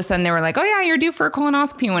then all of a sudden they were like, oh yeah, you're due for a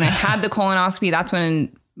colonoscopy. When I had the colonoscopy, that's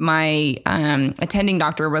when my attending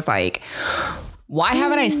doctor was like, why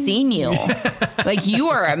haven't I seen you? Like, you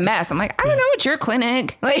are a mess. I'm like, I don't know, it's your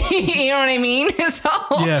clinic. Like, you know what I mean? So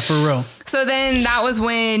yeah, for real. So then that was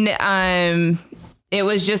when, it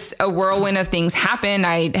was just a whirlwind of things happened.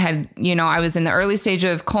 I had, I was in the early stage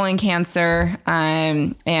of colon cancer.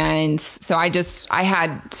 And so I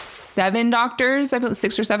had 7 doctors, I believe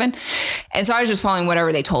 6 or 7. And so I was just following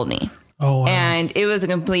whatever they told me. Oh, wow. And it was a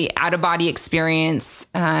complete out of body experience.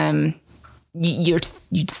 You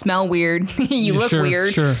smell weird. You look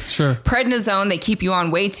weird. Sure. Prednisone, they keep you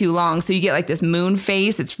on way too long. So you get like this moon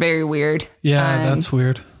face. It's very weird. Yeah, that's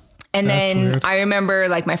weird. And then I remember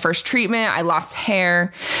like my first treatment, I lost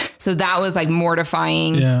hair. So that was like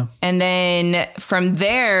mortifying. Yeah. And then from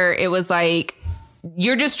there, it was like,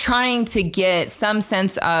 you're just trying to get some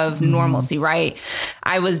sense of normalcy, right?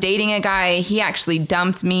 I was dating a guy. He actually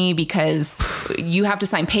dumped me because you have to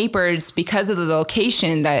sign papers because of the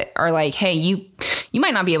location that are like, hey, you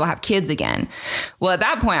might not be able to have kids again. Well, at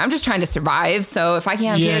that point, I'm just trying to survive. So if I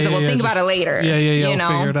can't have kids, we'll think about it later. Yeah. We'll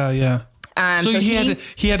figure it out. Yeah. So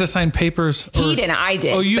he had to sign papers. He didn't. I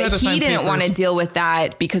did. Oh, you had to sign papers. He didn't want to deal with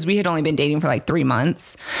that because we had only been dating for like 3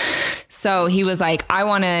 months. So he was like, I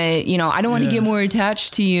want to, I don't want to get more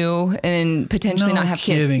attached to you and potentially not have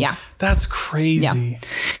kids. Yeah. That's crazy. Yeah.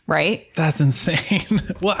 Right. That's insane.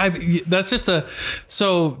 Well, that's just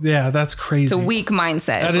that's crazy. It's a weak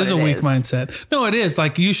mindset. That is a weak mindset. No, it is.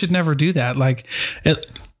 Like, you should never do that. Like,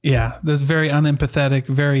 yeah, that's very unempathetic,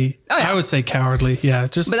 I would say cowardly. Yeah,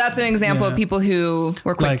 but that's an example of people who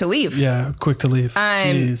were quick to leave. Yeah, quick to leave.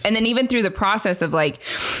 And then even through the process of like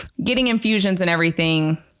getting infusions and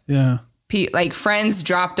everything. Yeah. Like friends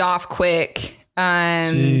dropped off quick.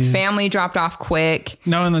 Family dropped off quick.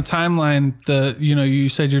 Now in the timeline, you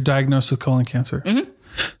said you're diagnosed with colon cancer. Mm-hmm.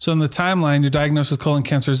 So in the timeline, you're diagnosed with colon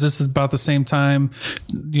cancer. Is this about the same time,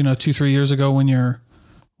 2-3 years ago when you're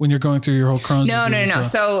going through your whole Crohn's disease? No.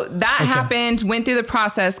 So that happened, went through the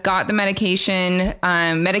process, got the medication.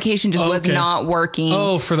 Medication just was not working.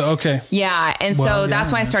 Oh, Yeah. And so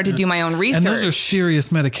that's why I started to do my own research. And those are serious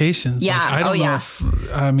medications. Yeah. Like, I don't know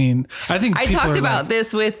I think I talked about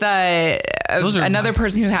this with another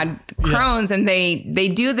person who had Crohn's, and they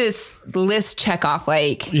do this list check off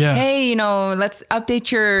like, hey, let's update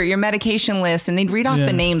your medication list. And they'd read off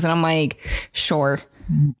the names, and I'm like, sure.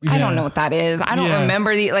 Yeah. I don't know what that is. I don't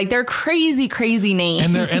remember they're crazy names.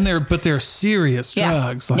 But they're serious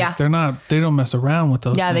drugs. Like they don't mess around with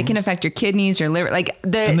those. Yeah. Things. They can affect your kidneys, your liver, and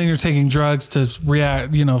then you're taking drugs to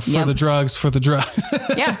react, for the drug.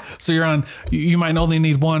 Yeah. So you might only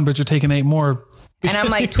need one, but you're taking 8 more. And I'm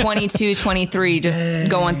like 22, 23, just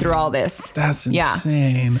going through all this. That's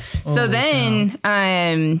insane. Oh, so then,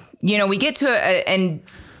 we get to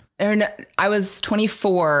I was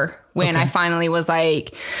 24 when I finally was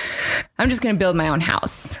like, I'm just going to build my own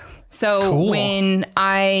house. So when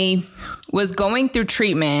I was going through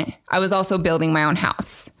treatment, I was also building my own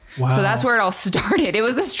house. Wow. So that's where it all started. It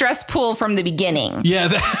was a stress pool from the beginning. Yeah.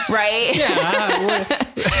 Right? Yeah.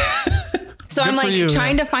 So I'm like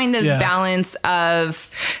trying to find this balance of,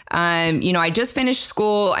 I just finished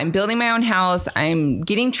school. I'm building my own house. I'm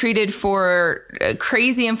getting treated for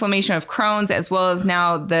crazy inflammation of Crohn's, as well as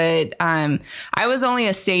now that I was only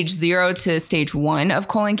a stage 0 to stage 1 of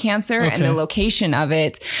colon cancer, and the location of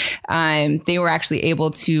it, they were actually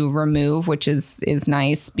able to remove, which is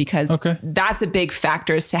nice because that's a big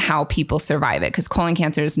factor as to how people survive it. Because colon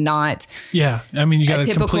cancer is not I mean, you got a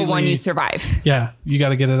typical one you survive. Yeah. You got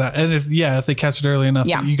to get it out. And if they catch it early enough,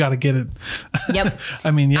 you got to get it. Yep. I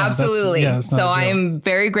mean, absolutely. So I'm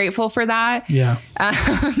very grateful for that. Yeah. But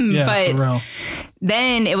for real.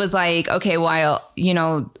 Then it was like, okay, well,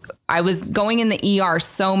 I was going in the ER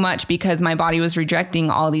so much because my body was rejecting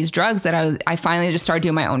all these drugs that I finally just started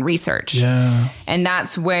doing my own research. Yeah. And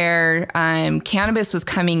that's where cannabis was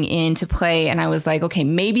coming into play. And I was like, okay,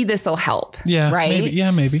 maybe this will help. Yeah. Right. Maybe. Yeah,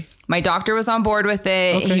 maybe. My doctor was on board with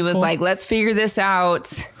it. He was like, let's figure this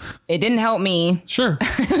out. It didn't help me. Sure.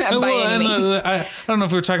 I don't know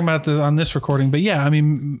if we were talking about on this recording, but yeah, I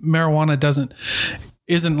mean, marijuana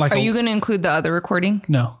isn't like. Are you going to include the other recording?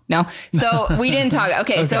 No. So we didn't talk.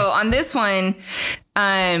 Okay. So on this one,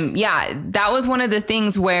 that was one of the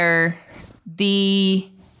things where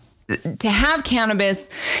to have cannabis,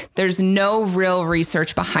 there's no real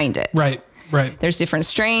research behind it. Right. There's different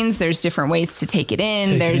strains. There's different ways to take it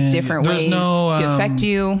in. There's different ways to affect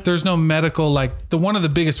you. There's no medical, one of the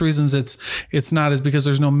biggest reasons it's not is because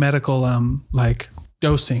there's no medical,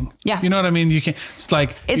 dosing. Yeah. You know what I mean? You can't,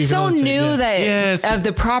 it's so new that of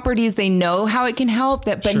the properties, they know how it can help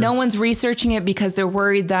but no one's researching it because they're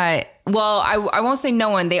worried that, I won't say no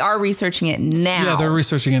one, they are researching it now. Yeah, they're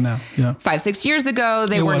researching it now. Yeah. 5-6 years ago,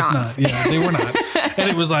 they were not. Yeah, they were not. And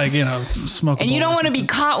it was like, smoking. And you don't want to be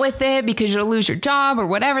caught with it because you'll lose your job or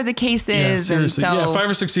whatever the case is. Yeah, seriously. And so, 5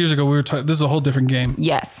 or 6 years ago, we were this is a whole different game.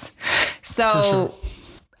 Yes. So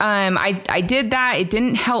I did that. It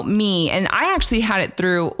didn't help me. And I actually had it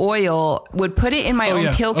through oil, would put it in my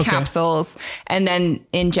own pill capsules and then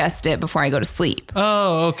ingest it before I go to sleep.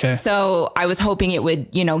 Oh, okay. So I was hoping it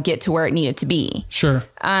would, get to where it needed to be. Sure.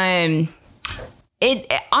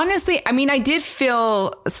 It honestly, I mean, I did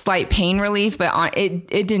feel slight pain relief, but it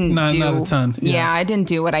didn't not a ton. Yeah, I didn't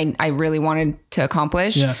do what I really wanted to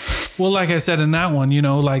accomplish. Yeah. Well, like I said in that one,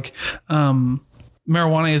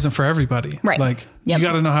 marijuana isn't for everybody. Right. You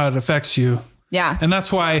got to know how it affects you. Yeah. And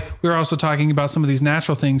that's why we were also talking about some of these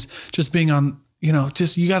natural things, just being on, you got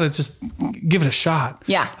to just give it a shot.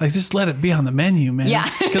 Yeah. Just let it be on the menu, man. Yeah.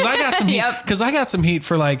 Cause I got some heat, I got some heat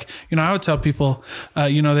for I would tell people,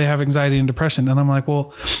 they have anxiety and depression. And I'm like,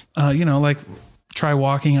 well, try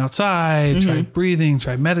walking outside, try breathing,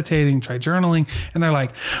 try meditating, try journaling. And they're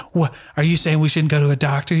like, what are you saying? We shouldn't go to a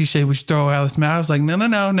doctor? You say we should throw out this mouth? I was like,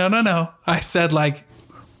 no. I said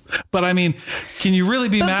but I mean, can you really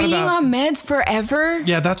be mad being about on meds forever?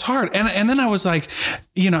 Yeah, that's hard. And then I was like,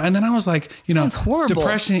 sounds horrible.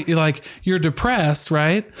 Depression, you're depressed,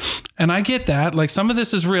 right? And I get that. Some of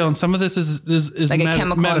this is real and some of this is like a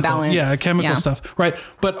chemical imbalance. Yeah, chemical stuff. Right.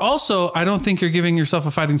 But also, I don't think you're giving yourself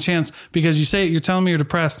a fighting chance because you're telling me you're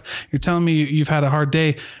depressed. You're telling me you've had a hard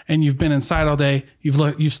day and you've been inside all day.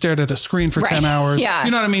 You've stared at a screen for 10 hours. Yeah.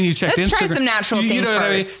 You know what I mean? You checked Let's Instagram. try some natural things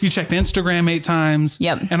first. You checked Instagram 8 times.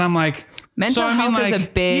 Yep. And I'm like, mental health is a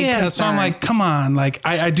big concern. So I'm like, come on.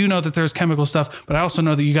 I do know that there's chemical stuff, but I also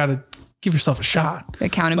know that you got to give yourself a shot.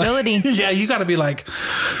 Accountability. You got to be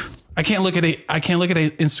I can't look at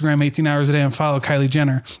Instagram 18 hours a day and follow Kylie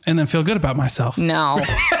Jenner and then feel good about myself. No.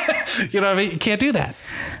 You know what I mean? You can't do that.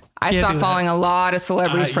 I stopped following a lot of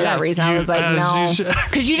celebrities for that reason. I was like, no,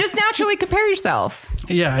 because you just naturally compare yourself.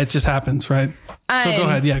 Yeah, it just happens, right? So go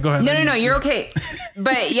ahead. Yeah, go ahead. No, you're okay.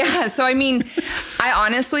 But yeah, so I mean, I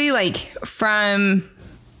honestly from,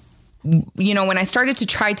 when I started to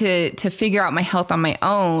try to figure out my health on my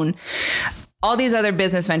own, all these other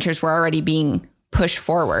business ventures were already being pushed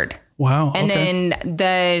forward. Wow. And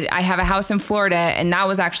then I have a house in Florida, and that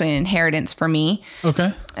was actually an inheritance for me.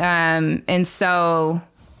 Okay. And so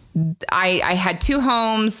I had 2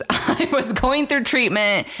 homes. I was going through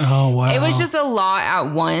treatment. Oh, wow. It was just a lot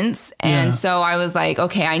at once. And so I was like,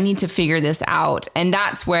 okay, I need to figure this out. And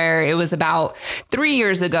that's where it was about 3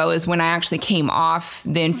 years ago is when I actually came off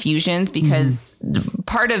the infusions because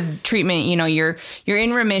part of treatment, you're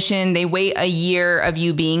in remission. They wait a year of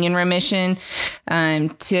you being in remission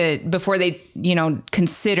before they,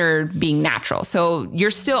 consider being natural. So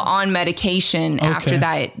you're still on medication after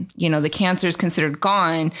that, the cancer is considered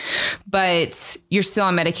gone, but you're still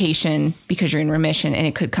on medication because you're in remission and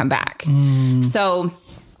it could come back. So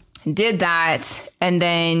did that. And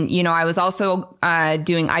then, you know, I was also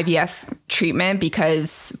doing IVF treatment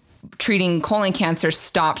because treating colon cancer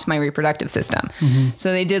stopped my reproductive system.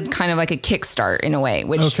 So they did kind of like a kickstart in a way,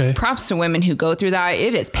 which props to women who go through that.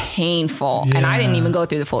 It is painful. And I didn't even go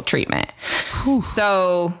through the full treatment.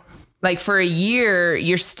 So like for a year,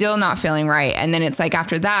 you're still not feeling right. And then it's like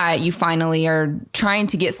after that, you finally are trying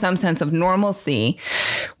to get some sense of normalcy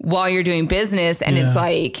while you're doing business. And it's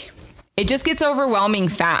like, it just gets overwhelming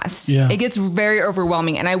fast. It gets very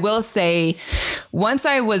overwhelming. And I will say, once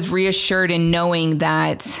I was reassured in knowing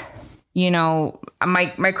that, you know, my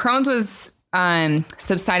Crohn's was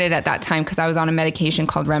subsided at that time because I was on a medication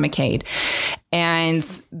called Remicade, and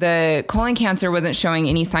the colon cancer wasn't showing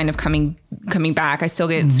any sign of coming back. I still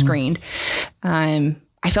get screened. I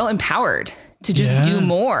felt empowered to just do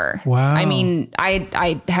more. Wow. I mean,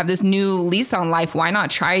 I have this new lease on life. Why not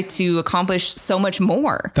try to accomplish so much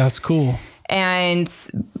more? That's cool.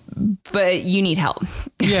 But you need help.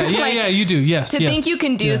 Yeah, you do. Yes. To think you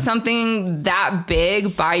can do something that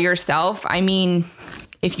big by yourself. I mean,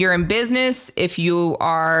 if you're in business, if you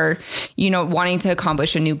are, you know, wanting to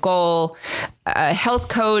accomplish a new goal, a health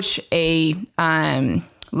coach, a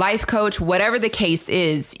life coach, whatever the case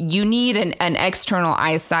is, you need an external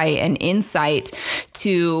eyesight and insight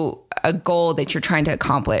to a goal that you're trying to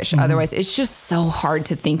accomplish. Otherwise, it's just so hard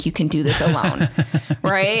to think you can do this alone,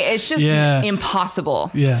 right? It's just impossible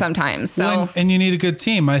sometimes. So, well, and you need a good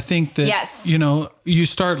team. I think that, you know, you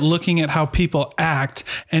start looking at how people act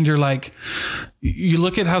and you're like, you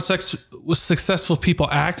look at how successful people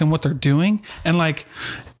act and what they're doing. And like,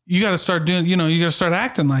 you got to start doing, you know, you got to start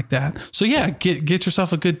acting like that. So get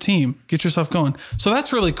yourself a good team, get yourself going. So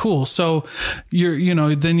that's really cool. So you're, you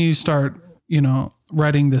know, then you start, you know,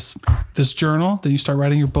 writing this journal, then you start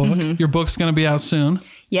writing your book. Your book's going to be out soon.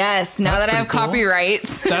 Yes. Now that I have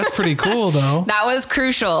copyrights. That's pretty cool though. That was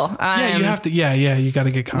crucial. You have to, you got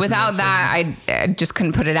to get copyrights. Without that, I just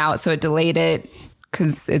couldn't put it out. So it delayed it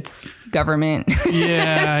because it's government. So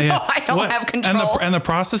I don't have control. And the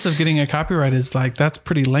process of getting a copyright is like, that's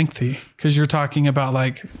pretty lengthy because you're talking about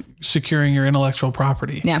like securing your intellectual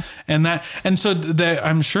property. Yeah. And so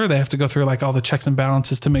I'm sure they have to go through like all the checks and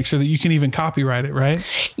balances to make sure that you can even copyright it, right?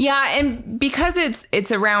 Yeah. And because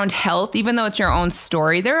it's around health, even though it's your own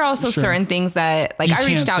story, there are also certain things that like I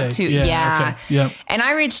reached out to. And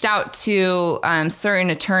I reached out to certain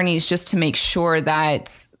attorneys just to make sure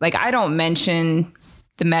that like, I don't mention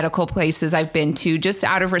the medical places I've been to just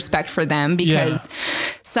out of respect for them, because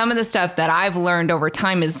some of the stuff that I've learned over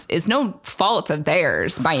time is no fault of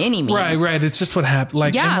theirs by any means. Right. It's just what happened.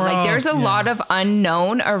 Like, there's a lot of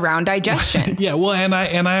unknown around digestion. Well, and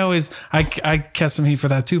I always catch some heat for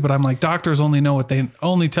that too, but I'm like, doctors only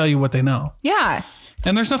tell you what they know. Yeah.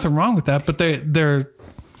 And there's nothing wrong with that, but they're,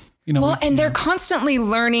 you know, and they're constantly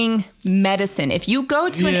learning medicine. If you go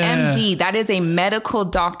to an MD, that is a medical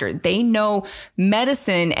doctor. They know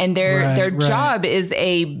medicine, and their job is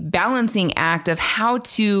a balancing act of how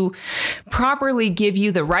to properly give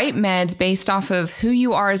you the right meds based off of who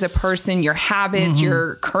you are as a person, your habits,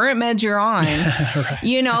 your current meds you're on.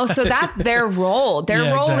 You know, so that's their role.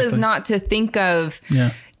 Their role is not to think of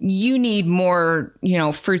you need more, you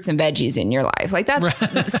know, fruits and veggies in your life. Like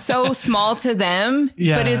that's so small to them,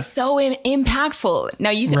 but is so impactful. Now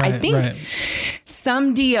I think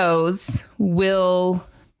some DOs will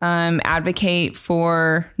advocate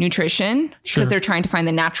for nutrition because they're trying to find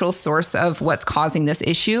the natural source of what's causing this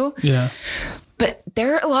issue. Yeah. But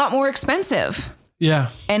they're a lot more expensive. Yeah.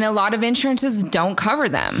 And a lot of insurances don't cover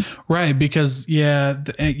them. Right. Because,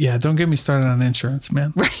 don't get me started on insurance,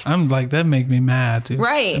 man. Right. I'm like, that make me mad, dude.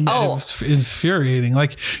 Right. It's infuriating.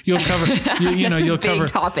 Like you'll cover, you'll cover,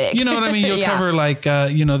 topic. You know what I mean? You'll cover like,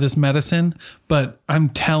 this medicine, but I'm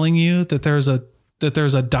telling you that there's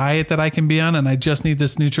a diet that I can be on, and I just need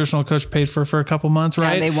this nutritional coach paid for a couple months,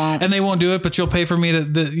 right? Yeah, they won't do it, but you'll pay for me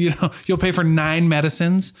you'll pay for 9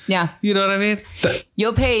 medicines. Yeah. You know what I mean?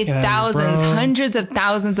 You'll pay hundreds of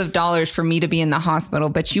thousands of dollars for me to be in the hospital,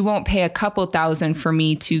 but you won't pay a couple thousand for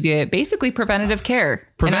me to get basically preventative care.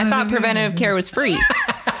 And I thought preventative care was free.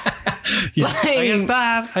 I guess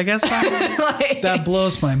that that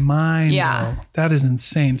blows my mind. Yeah. Though. That is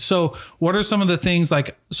insane. So what are some of the things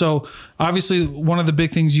so obviously one of the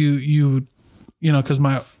big things you because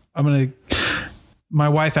my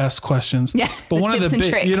wife asks questions. Yeah. But one of the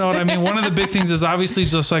big, you know what I mean? One of the big things is obviously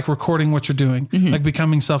just like recording what you're doing, like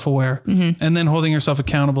becoming self-aware and then holding yourself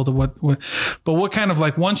accountable to what, but what kind of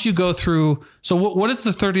like, once you go through, so what is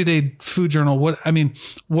the 30-day food journal? What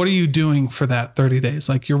are you doing for that 30 days?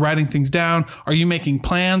 Like you're writing things down. Are you making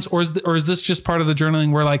plans or is this just part of the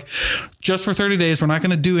journaling where like just for 30 days, we're not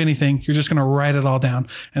going to do anything. You're just going to write it all down.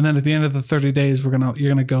 And then at the end of the 30 days, you're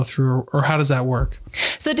going to go through, or how does that work?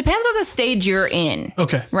 So it depends on the stage you're in.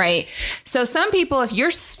 Okay. Right. So some people, if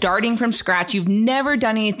you're starting from scratch, you've never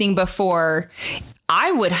done anything before,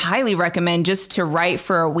 I would highly recommend just to write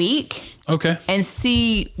for a week. Okay. And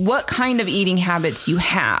see what kind of eating habits you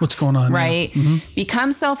have. What's going on? Right. Yeah. Mm-hmm.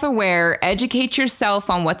 Become self-aware, educate yourself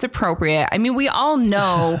on what's appropriate. I mean, we all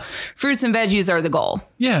know fruits and veggies are the goal.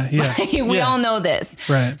 Yeah. Yeah. We all know this.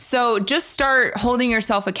 Right. So just start holding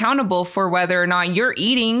yourself accountable for whether or not you're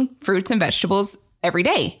eating fruits and vegetables every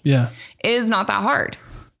day. Yeah. It is not that hard.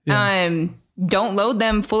 Yeah. Don't load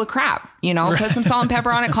them full of crap, put some salt and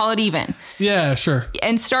pepper on it, call it even. Yeah, sure.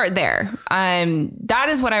 And start there. That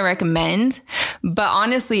is what I recommend. But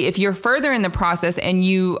honestly, if you're further in the process and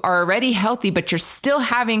you are already healthy, but you're still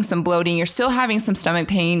having some bloating, you're still having some stomach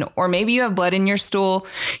pain, or maybe you have blood in your stool,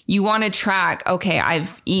 you want to track, okay,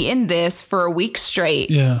 I've eaten this for a week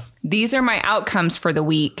straight. Yeah. These are my outcomes for the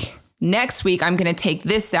week. Next week, I'm going to take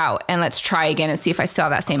this out and let's try again and see if I still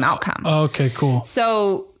have that same outcome. Okay, cool.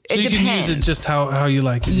 So it you depends. Can use it just how you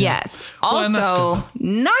like it. Yes. Yeah. Also,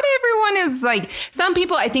 not everyone is like, some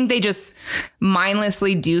people, I think they just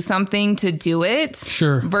mindlessly do something to do it.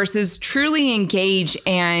 Sure. Versus truly engage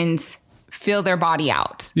and feel their body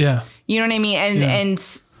out. Yeah. You know what I mean?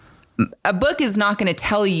 And a book is not going to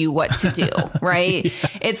tell you what to do, right?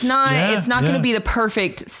 It's not going to be the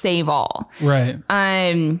perfect save all. Right.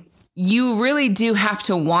 You really do have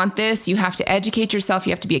to want this. You have to educate yourself.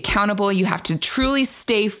 You have to be accountable. You have to truly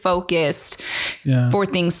stay focused for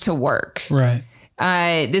things to work. Right.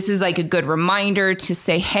 This is like a good reminder to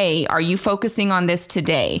say, hey, are you focusing on this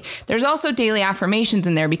today? There's also daily affirmations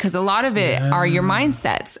in there because a lot of it are your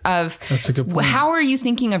mindsets of that's a good point. How are you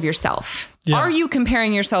thinking of yourself? Yeah. Are you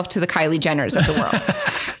comparing yourself to the Kylie Jenners of the world?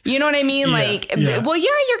 You know what I mean? Well,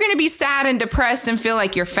 you're going to be sad and depressed and feel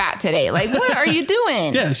like you're fat today. Like, what are you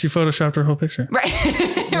doing? Yeah, she photoshopped her whole picture.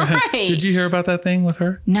 Right. Right. Did you hear about that thing with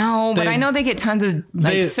her? No, but I know they get tons of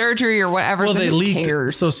surgery or whatever. Well, so they leaked.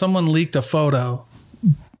 Cares? So someone leaked a photo.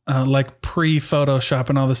 Like pre-Photoshop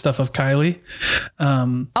and all this stuff of Kylie.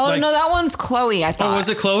 No, that one's Chloe, I thought. Oh, was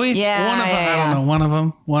it Chloe? Yeah. One of them. I don't know.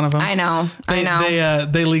 One of them. I know.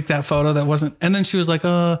 They leaked that photo that wasn't, and then she was like,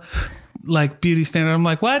 like beauty standard. I'm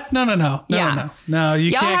like, what? No. No,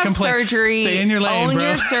 you Y'all can't have complain. Surgery. Stay in your lane, own bro.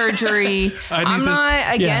 Your surgery. I'm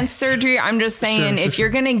not against surgery. I'm just saying if you're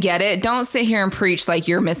going to get it, don't sit here and preach like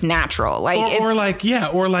you're Miss Natural. Like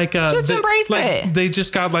just embrace it. They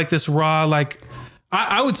just got like this raw, like,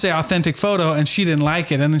 I would say authentic photo, and she didn't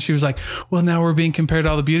like it. And then she was like, well, now we're being compared to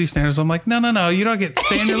all the beauty standards. I'm like, no. You don't get,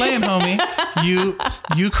 stay in your lane, homie.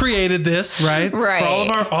 You created this, right? Right.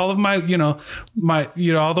 For all of my,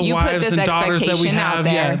 all the wives and daughters that we have,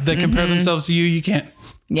 that compare themselves to you. You can't.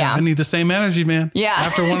 Yeah. I need the same energy, man. Yeah.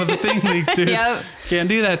 After one of the thing leaks, dude. Yep. Can't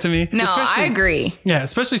do that to me. No, I agree. Yeah.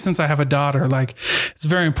 Especially since I have a daughter, like it's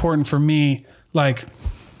very important for me. Like,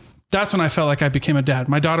 that's when I felt like I became a dad.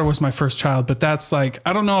 My daughter was my first child, but that's like,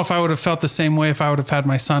 I don't know if I would have felt the same way if I would have had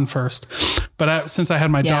my son first. But since I had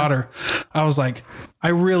my daughter, I was like,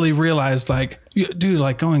 I really realized like, dude,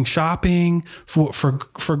 like going shopping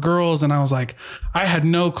for girls. And I was like, I had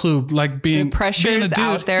no clue, like being the pressures being a dude,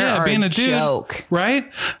 out there are being a dude, joke. Right?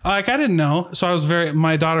 Like I didn't know. So I was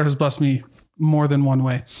my daughter has blessed me more than one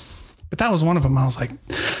way. But that was one of them. I was like,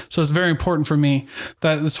 so it's very important for me.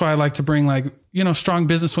 That's why I like to bring like, strong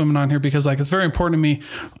business women on here, because like, it's very important to me,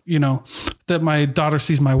 that my daughter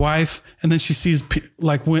sees my wife and then she sees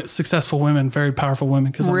successful women, very powerful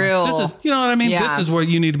women. Cause real. Like, this is, you know what I mean? Yeah. This is what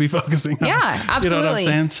you need to be focusing on. Yeah, absolutely. You know what I'm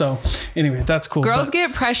saying? So anyway, that's cool. Girls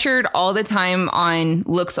get pressured all the time on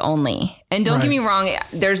looks only. And don't get me wrong.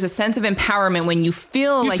 There's a sense of empowerment when you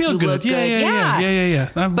feel like you look good. Yeah.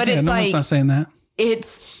 But it's no like, one's not saying that.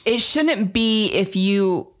 It shouldn't be if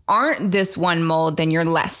you aren't this one mold, then you're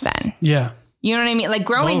less than. Yeah. You know what I mean? Like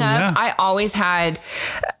growing up, I always had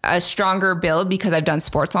a stronger build because I've done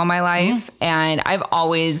sports all my life. Mm-hmm. And I've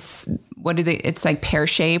always, it's like pear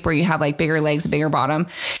shape where you have like bigger legs, a bigger bottom.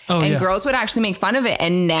 And girls would actually make fun of it.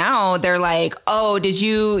 And now they're like, oh, did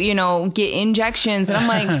you, get injections? And I'm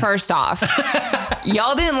like, first off,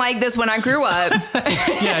 y'all didn't like this when I grew up.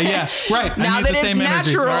 Yeah. Right. Now that it's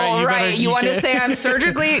natural, right? You want to say I'm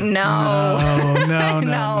surgically? No.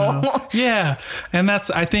 No. Yeah. And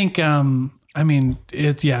that's, I think, I mean,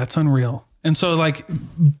 it's unreal. And so like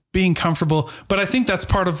being comfortable, but I think that's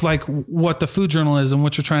part of like what the food journal is and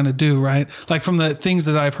what you're trying to do, right? Like from the things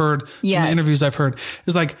that I've heard, from the interviews I've heard,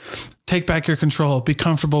 is like take back your control, be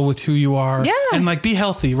comfortable with who you are, and like be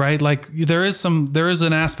healthy, right? Like there is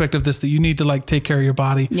an aspect of this that you need to like take care of your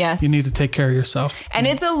body. Yes. You need to take care of yourself. And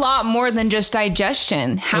it's a lot more than just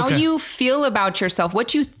digestion. How you feel about yourself,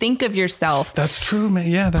 what you think of yourself. That's true, man.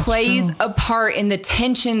 Yeah, that's plays true. a part in the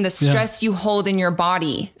tension, the stress you hold in your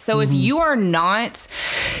body. So if you are not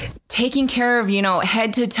taking care of,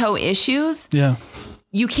 head to toe issues,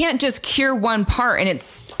 you can't just cure one part and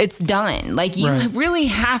it's done. Like you really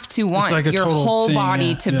have to want like your whole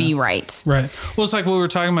body to be right. Right. Well, it's like what we were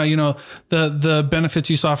talking about, the benefits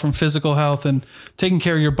you saw from physical health and taking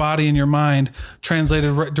care of your body and your mind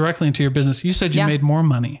translated directly into your business. You said you made more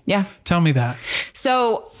money. Yeah. Tell me that.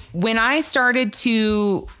 So when I started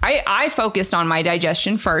I focused on my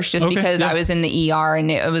digestion first just because I was in the ER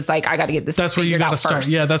and it was like, I got to get this That's where you got to start.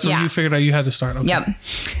 Yeah. That's where you figured out you had to start. Okay.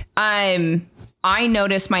 Yep. I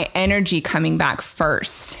noticed my energy coming back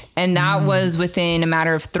first. And that was within a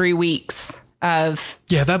matter of 3 weeks of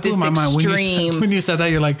that blew my mind. When you said that,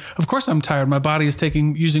 you're like, of course I'm tired. My body is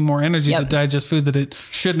using more energy to digest food that it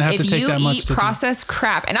shouldn't have to take that much. If you eat processed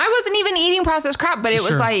crap, and I wasn't even eating processed crap, but it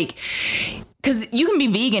was like, because you can be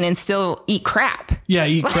vegan and still eat crap. Yeah,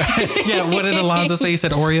 eat crap. What did Alonzo say? He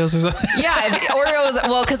said Oreos or something? Oreos.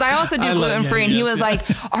 Well, because I also do gluten-free, and he was like,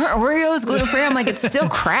 are Oreos gluten-free? I'm like, it's still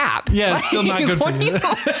crap. Yeah, it's still not good for you.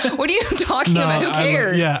 What are you talking about? Who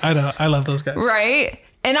cares? I know. I love those guys. Right?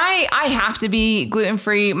 And I have to be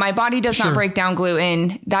gluten-free. My body does not break down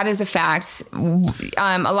gluten. That is a fact.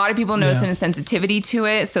 A lot of people notice a sensitivity to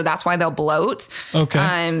it, so that's why they'll bloat.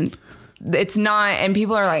 Okay. It's not, and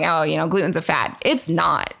people are like, oh, gluten's a fad. It's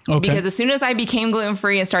not. Because as soon as I became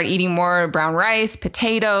gluten-free and started eating more brown rice,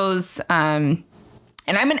 potatoes, and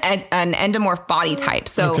I'm an endomorph body type.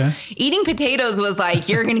 So eating potatoes was like,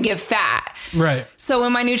 you're going to get fat. Right. So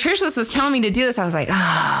when my nutritionist was telling me to do this, I was like,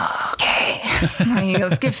 oh, okay.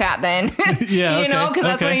 Let's get fat then. Because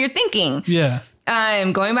that's what you're thinking. Yeah.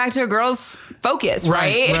 Going back to a girl's focus,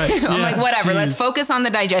 right? I'm like, whatever, let's focus on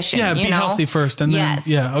the digestion. Yeah, be healthy first. And then,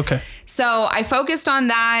 okay. So I focused on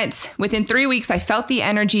that. Within 3 weeks, I felt the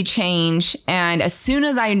energy change. And as soon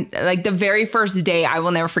as the very first day, I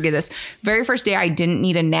will never forget this, very first day I didn't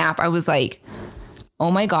need a nap, I was like,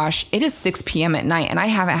 oh my gosh, it is 6 p.m. at night and I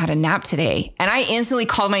haven't had a nap today. And I instantly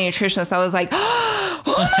called my nutritionist. I was like, oh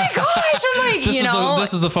my gosh. I'm like,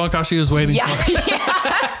 this is the phone call she was waiting for.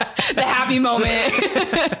 The happy moment.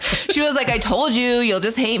 She was like, I told you, you'll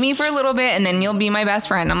just hate me for a little bit and then you'll be my best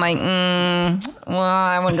friend. I'm like, well,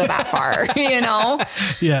 I wouldn't go that far,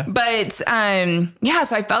 Yeah. But,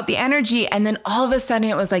 so I felt the energy and then all of a sudden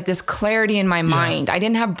it was like this clarity in my mind. I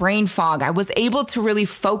didn't have brain fog. I was able to really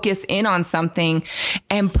focus in on something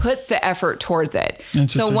and put the effort towards it.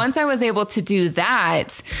 So once I was able to do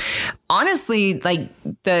that, honestly, like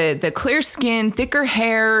the clear skin, thicker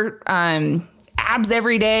hair, abs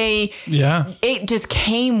every day. Yeah. It just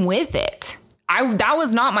came with it. That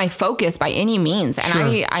was not my focus by any means. And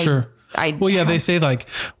they say like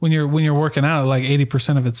when you're working out, like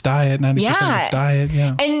 80% of it's diet, 90% of it's diet.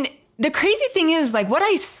 Yeah. And the crazy thing is like what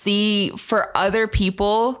I see for other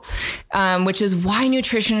people, which is why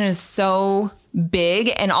nutrition is so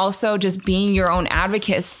big and also just being your own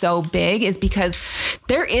advocate is so big, is because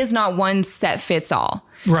there is not one set fits all.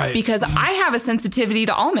 Right. Because I have a sensitivity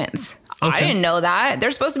to almonds. I didn't know that.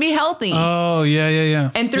 They're supposed to be healthy. Oh,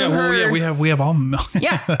 yeah. And through we have almond milk.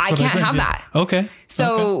 Yeah, I can't have that. Okay.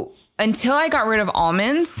 So until I got rid of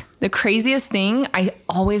almonds, the craziest thing, I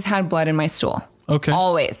always had blood in my stool. Okay.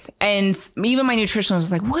 Always. And even my nutritionist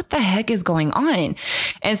was like, what the heck is going on?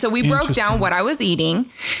 And so we broke down what I was eating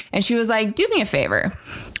and she was like, do me a favor,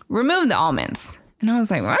 remove the almonds. And I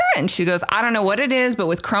was like, what? And she goes, I don't know what it is, but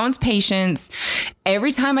with Crohn's patients,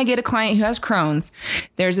 every time I get a client who has Crohn's,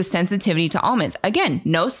 there's a sensitivity to almonds. Again,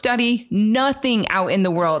 no study, nothing out in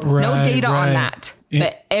the world, no data on that.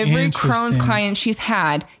 But every Crohn's client she's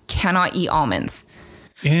had cannot eat almonds.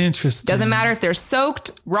 Interesting. Doesn't matter if they're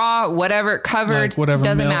soaked, raw, whatever, covered,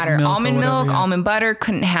 doesn't matter. Almond milk, almond butter,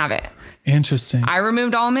 couldn't have it. Interesting. I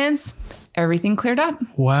removed almonds. Everything cleared up.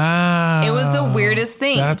 Wow. It was the weirdest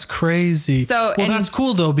thing. That's crazy. So, that's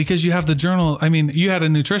cool though, because you have the journal. I mean, you had a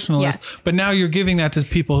nutritionalist, but now you're giving that to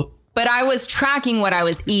people. But I was tracking what I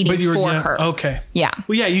was eating for her. Okay. Yeah.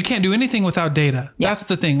 Well, yeah, you can't do anything without data. That's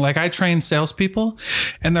the thing. Like I train salespeople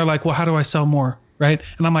and they're like, well, how do I sell more? right?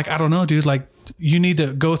 And I'm like, I don't know, dude. Like, you need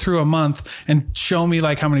to go through a month and show me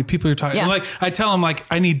like how many people you're talking. Yeah. And like, I tell them like,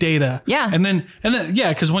 I need data. Yeah. And then,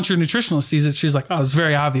 yeah. Cause once your nutritionist sees it, she's like, oh, it's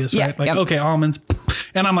very obvious, right? Like, okay, almonds.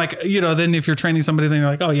 And I'm like, then if you're training somebody, then you're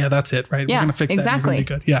like, oh yeah, that's it, right? Yeah, We're going to fix that. exactly. Be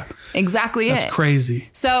good. Yeah. Exactly. That's crazy.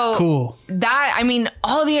 So cool.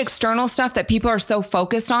 All the external stuff that people are so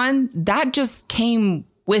focused on, that just came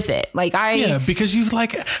with it. Because you've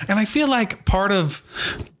and I feel like part of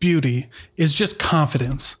beauty is just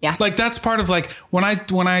confidence. Yeah. Like that's part of like when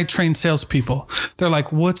I train salespeople, they're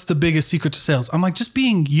like, what's the biggest secret to sales? I'm like, just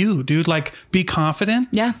being you, dude. Like, be confident.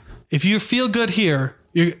 Yeah. If you feel good here,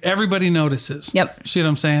 everybody notices. Yep. See what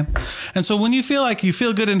I'm saying? And so when you feel like you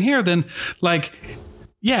feel good in here, then like,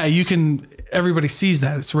 yeah, you can, everybody sees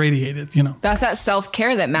that. It's radiated, That's that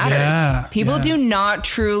self-care that matters. Yeah, People do not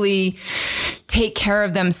truly take care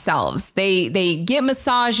of themselves. They get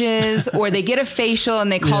massages or they get a facial and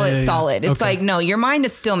they call it solid. It's like, no, your mind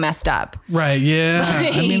is still messed up. Right. Yeah.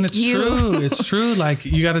 I mean, it's true. It's true. Like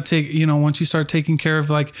you got to take, once you start taking care of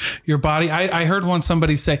like your body, I heard once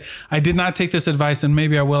somebody say, I did not take this advice and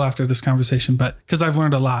maybe I will after this conversation, but because I've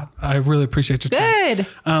learned a lot. I really appreciate your time. Good.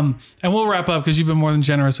 And we'll wrap up because you've been more than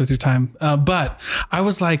generous with your time. But I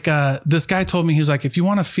was like, this guy told me, he was like, if you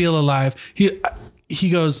want to feel alive, he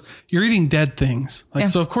goes, you're eating dead things. Like,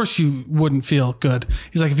 so of course you wouldn't feel good.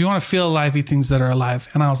 He's like, if you want to feel alive, eat things that are alive.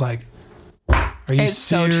 And I was like, are you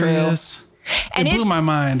serious? So true. And it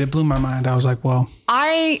blew my mind. I was like, well,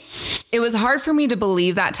 it was hard for me to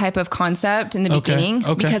believe that type of concept in the beginning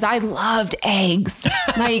because I loved eggs.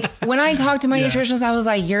 Like when I talked to my nutritionist, I was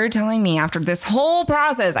like, you're telling me after this whole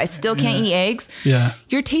process, I still can't eat eggs. Yeah.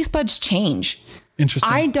 Your taste buds change.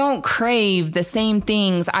 Interesting. I don't crave the same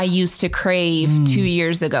things I used to crave 2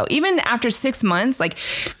 years ago. Even after 6 months, it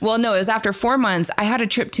was after 4 months, I had a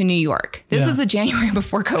trip to New York. This was the January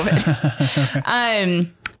before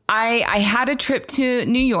COVID. I had a trip to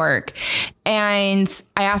New York and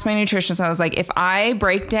I asked my nutritionist, I was like, if I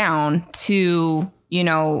break down to,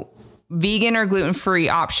 vegan or gluten-free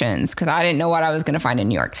options, because I didn't know what I was going to find in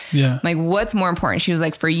New York. Yeah. Like, what's more important? She was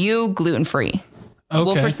like, for you, gluten-free. Okay.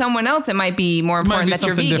 Well, for someone else, it might be more important that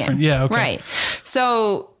you're vegan. Different. Yeah. Okay. Right.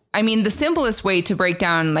 So, I mean, the simplest way to break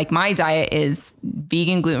down like my diet is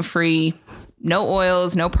vegan, gluten-free, no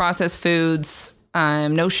oils, no processed foods,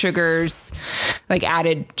 no sugars, like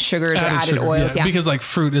added sugars or added oils. Yeah. Because like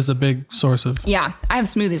fruit is a big source of. Yeah. I have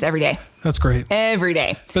smoothies every day. That's great. Every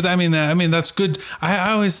day. But I mean, that's good.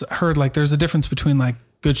 I always heard like there's a difference between like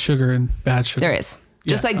good sugar and bad sugar. There is.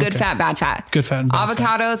 Just like good fat, bad fat. Good fat and bad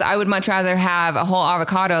Avocados, fat. I would much rather have a whole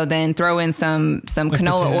avocado than throw in some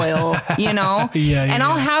canola oil, And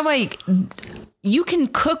I'll have you can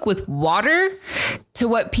cook with water to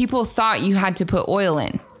what people thought you had to put oil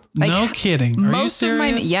in. Like, no kidding. Are you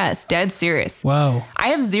serious? Yes, dead serious. Wow. I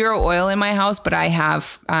have 0 oil in my house, but I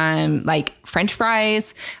have French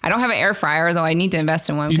fries. I don't have an air fryer, though I need to invest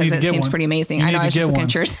in one because it seems pretty amazing. I know, I was just looking at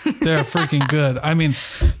pictures. They're freaking good. I mean,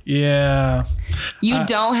 yeah. You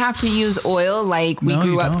don't have to use oil like we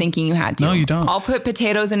grew up thinking you had to. No, you don't. I'll put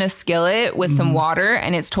potatoes in a skillet with some water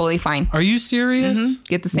and it's totally fine. Are you serious? Mm-hmm.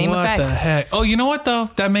 Get the same effect. What the heck? Oh, you know what though?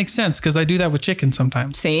 That makes sense because I do that with chicken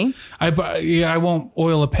sometimes. See? I won't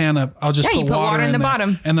oil a pan up. I'll just put water in the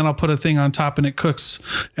bottom. And then I'll put a thing on top and it cooks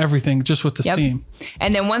everything just with the steam.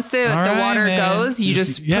 And then once the water goes, you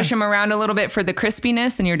just push them around a little bit for the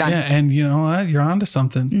crispiness and you're done. Yeah, and you know what? You're onto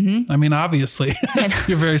something. Mm-hmm. I mean, obviously,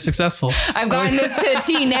 you're very successful. I've gotten this to a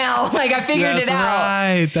T now. Like I figured it out.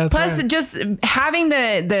 Right. That's Plus, right. just having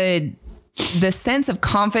the sense of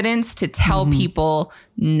confidence to tell people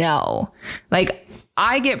no. Like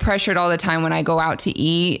I get pressured all the time when I go out to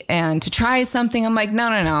eat and to try something. I'm like,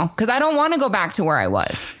 no. Because I don't want to go back to where I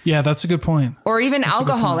was. Yeah, that's a good point. Or even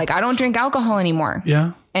alcohol. Like I don't drink alcohol anymore.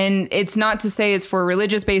 Yeah. And it's not to say it's for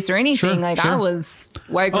religious base or anything. I was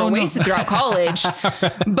white girl wasted throughout college.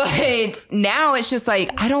 But now it's just like,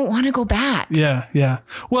 I don't want to go back. Yeah. Yeah.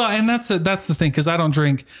 Well, and that's the thing. Cause I don't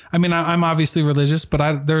drink. I mean, I'm obviously religious, but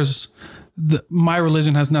my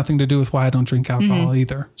religion has nothing to do with why I don't drink alcohol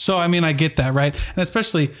either. So, I mean, I get that. Right. And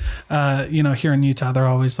especially, here in Utah, they're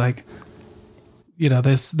always like,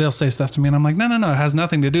 they'll say stuff to me and I'm like, no, it has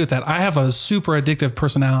nothing to do with that. I have a super addictive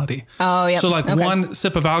personality. Oh, yeah. So one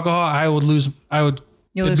sip of alcohol, I would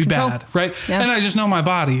it'd be bad, right? Yeah. And I just know my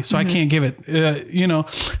body, so I can't give it, you know,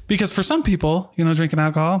 because for some people, you know, drinking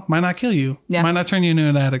alcohol might not kill you, might not turn you into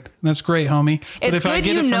an addict. And that's great, homie. It's good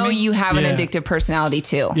you know you have an addictive personality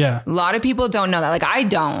too. Yeah. A lot of people don't know that. Like I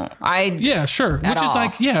don't. Yeah, sure. Which is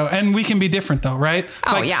like, and we can be different though, right?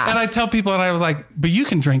 Oh, yeah. And I tell people, and I was like, but you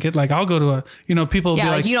can drink it. Like I'll go to people be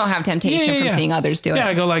like, you don't have temptation from seeing others do it. Yeah,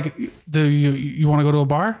 I go like, do you want to go to a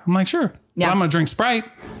bar? I'm like, sure. Yeah. But I'm going to drink Sprite.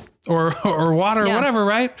 Or water or whatever,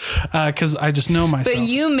 right? Because I just know myself. But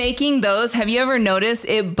you making those, have you ever noticed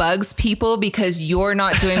it bugs people because you're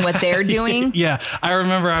not doing what they're doing? Yeah, I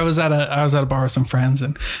remember I was at a bar with some friends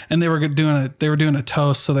and they were doing a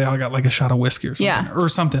toast, so they all got like a shot of whiskey or something or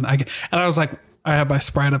something. And I was like, I had my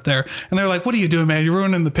Sprite up there and they're like, what are you doing, man? You're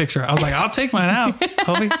ruining the picture. I was like, I'll take mine out.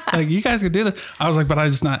 Homie. Like you guys could do this. I was like, but I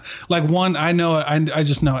just not like one. I know it. I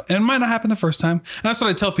just know it. And it might not happen the first time. And that's what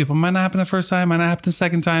I tell people. It might not happen the first time. Might not happen the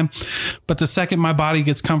second time. But the second my body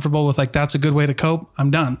gets comfortable with like, that's a good way to cope, I'm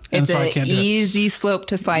done. And it's so an I can't do easy slope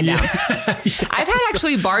to slide down. I've had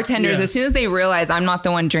actually bartenders, as soon as they realize I'm not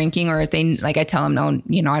the one drinking, or if they like, I tell them, no,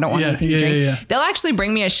 you know, I don't want anything to drink. They'll actually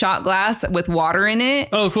bring me a shot glass with water in it.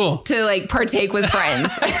 Oh, cool. To like partake with friends.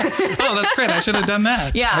 Oh, that's great. I should have done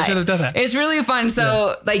that. Yeah. I should have done that. It's really fun.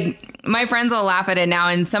 So like my friends will laugh at it now.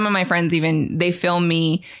 And some of my friends even, they film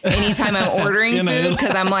me anytime I'm ordering food.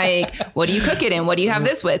 Cause I'm like, what do you cook it in? What do you have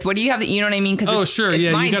this with? What do you have? You know what I mean? Cause sure. It's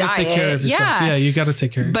my you got to take care of yourself. Yeah, you got to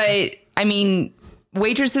take care of yourself. But I mean,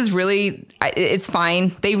 waitresses really, it's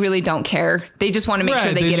fine. They really don't care. They just want to make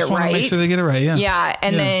sure they get it right. Make sure they get it right. Yeah. Yeah.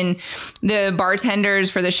 And then the bartenders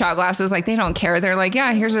for the shot glasses, like they don't care. They're like,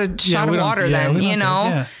 yeah, here's a shot of water then, you know?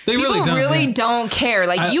 Yeah. They People really don't care.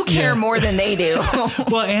 Like you care more than they do.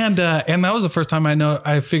 Well, and that was the first time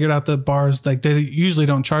I figured out the bars, like they usually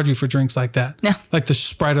don't charge you for drinks like that. No. Like the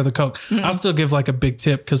Sprite or the Coke. Mm-hmm. I'll still give like a big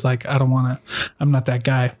tip because like I don't want to, I'm not that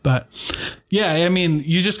guy. But yeah, I mean,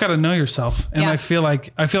 you just got to know yourself. And I feel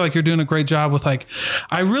like you're doing a great job with like,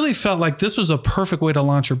 I really felt like this was a perfect way to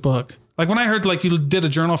launch your book. Like when I heard like you did a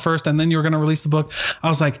journal first and then you were going to release the book, I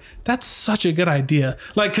was like, that's such a good idea.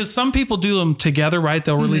 Like, cause some people do them together, right?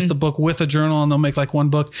 They'll release the book with a journal and they'll make like one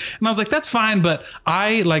book. And I was like, that's fine. But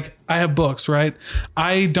I have books, right?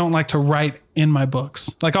 I don't like to write in my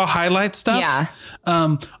books. Like I'll highlight stuff. Yeah.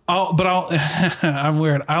 I'm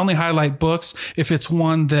weird. I only highlight books if it's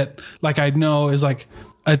one that like I know is like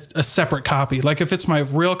a separate copy. Like if it's my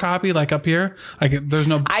real copy, like up here, like there's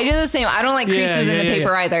no. I do the same. I don't like creases in the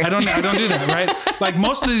paper either. I don't do that. Right. Like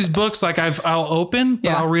most of these books, like I'll open,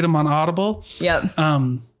 but I'll read them on Audible. Yep.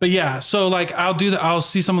 But yeah, so like I'll do that. I'll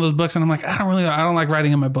see some of those books and I'm like, I don't like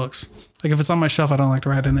writing in my books. Like if it's on my shelf, I don't like to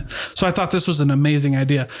write in it. So I thought this was an amazing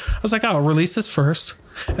idea. I was like, I'll release this first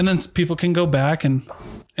and then people can go back and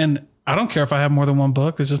I don't care if I have more than one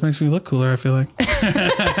book. It just makes me look cooler, I feel like.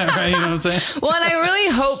 Right? You know what I'm saying? Well, and I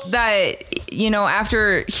really hope that, you know,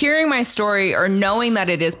 after hearing my story or knowing that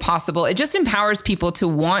it is possible, it just empowers people to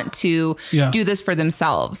want to do this for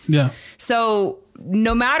themselves. Yeah. So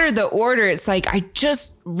no matter the order, it's like, I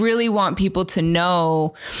just really want people to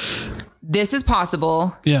know this is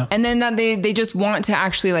possible. Yeah. And then that they just want to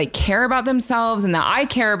actually like care about themselves and that I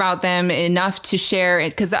care about them enough to share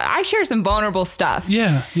it. Cause I share some vulnerable stuff.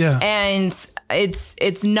 Yeah. Yeah. And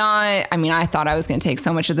it's not, I mean, I thought I was going to take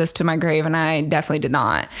so much of this to my grave and I definitely did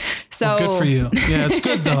not. So well, good for you. Yeah. It's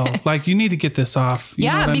good though. Like you need to get this off. You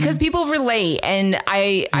know what because I mean? People relate and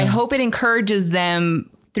I hope it encourages them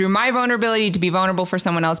through my vulnerability to be vulnerable for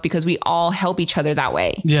someone else because we all help each other that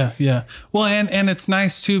way. Yeah. Yeah. Well, and it's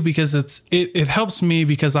nice too, because it helps me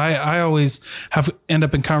because I always end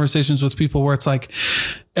up in conversations with people where it's like,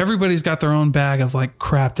 everybody's got their own bag of like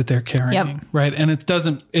crap that they're carrying. Yep. Right. And it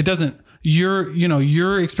doesn't,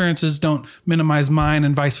 your experiences don't minimize mine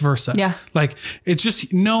and vice versa. Yeah. Like it's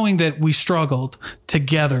just knowing that we struggled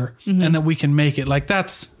together and that we can make it. Like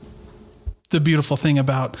that's the beautiful thing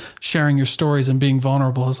about sharing your stories and being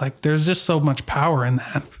vulnerable is like, there's just so much power in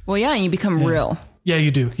that. Well, yeah. And you become real. Yeah,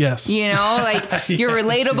 you do. Yes. You know, like you're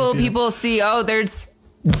relatable. People see,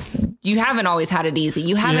 you haven't always had it easy.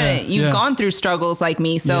 You've gone through struggles like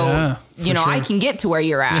me. So, you know, sure. I can get to where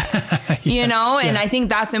you're at, you know, and I think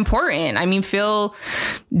that's important. I mean,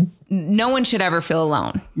 no one should ever feel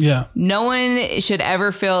alone. Yeah. No one should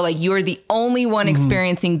ever feel like you're the only one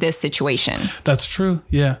experiencing this situation. That's true.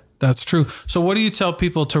 Yeah. That's true. So what do you tell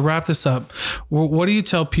people to wrap this up? What do you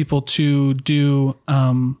tell people to do,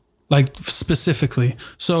 like specifically?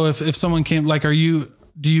 So if someone came, like, do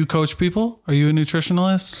you coach people? Are you a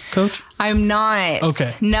nutritionalist coach? I'm not.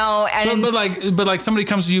 Okay. No. And but like somebody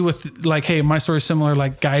comes to you with like, hey, my story's similar,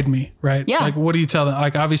 like guide me, right? Yeah. Like what do you tell them?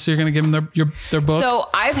 Like obviously you're going to give them their book. So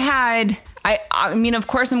I've had I mean, of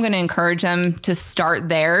course, I'm going to encourage them to start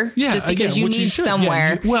there. Yeah, just because you need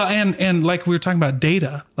somewhere. Yeah, well, and like we were talking about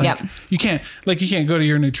data. Like you can't go to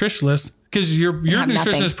your nutritionist. Because your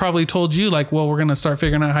nutritionist probably told you like, well, we're going to start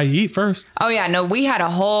figuring out how you eat first. Oh yeah. No, we had a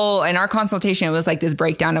whole, in our consultation, it was like this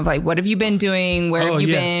breakdown of like, what have you been doing? Where have you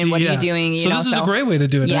been? What are you doing? So this is a great way to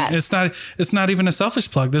do it. Yes. It's not even a selfish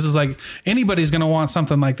plug. This is like, anybody's going to want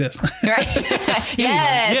something like this. Right.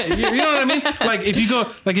 Yes. Yeah, you know what I mean? Like if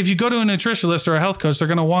you go to a nutritionist or a health coach, they're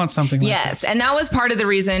going to want something like this. And that was part of the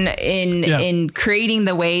reason in creating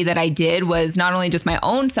the way that I did, was not only just my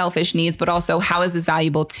own selfish needs, but also how is this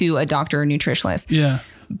valuable to a doctor or nutritionist. Yeah.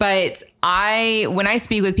 But when I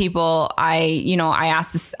speak with people, I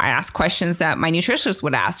ask questions that my nutritionist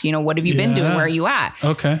would ask, what have you been doing? Where are you at?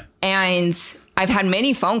 Okay. And I've had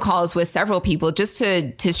many phone calls with several people just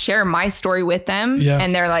to share my story with them. Yeah.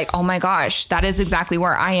 And they're like, oh my gosh, that is exactly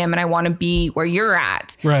where I am. And I want to be where you're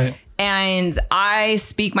at. Right. And I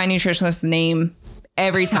speak my nutritionist's name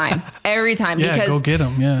every time, because go get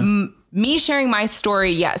them. Yeah. Me sharing my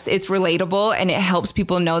story, yes, it's relatable and it helps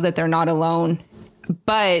people know that they're not alone.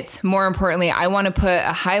 But more importantly, I want to put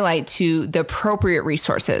a highlight to the appropriate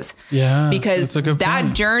resources. Yeah. Because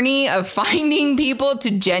that journey of finding people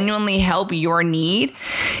to genuinely help your need,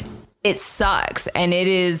 it sucks. And it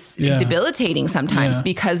is debilitating sometimes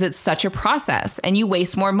because it's such a process and you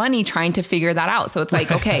waste more money trying to figure that out. So it's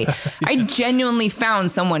like, okay, I genuinely found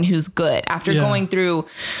someone who's good after going through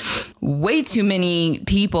way too many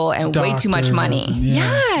people and way too much money.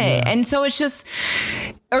 And so it's just,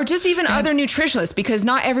 or just even other nutritionists, because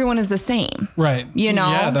not everyone is the same. Right.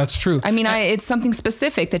 Yeah, that's true. I mean, it's something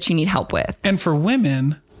specific that you need help with. And for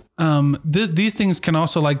women, these things can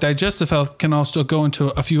also, like digestive health, can also go into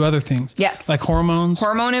a few other things. Yes. Like hormone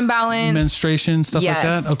imbalance, menstruation, stuff like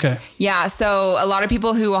that. Okay. Yeah. So a lot of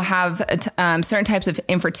people who will have certain types of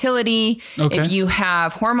infertility, if you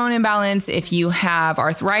have hormone imbalance, if you have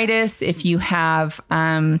arthritis, if you have,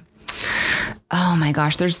 oh my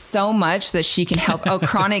gosh, there's so much that she can help.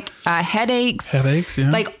 chronic headaches. Yeah.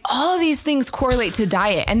 Like all these things correlate to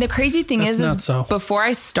diet. And the crazy thing is before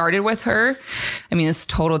I started with her, I mean, it's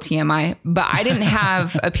total TMI, but I didn't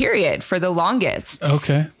have a period for the longest.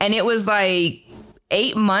 Okay. And it was like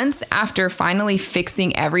 8 months after finally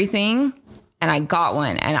fixing everything. And I got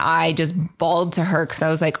one and I just bawled to her because I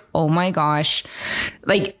was like, oh my gosh,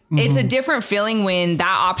 like it's a different feeling when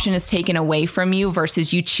that option is taken away from you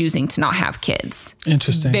versus you choosing to not have kids. It's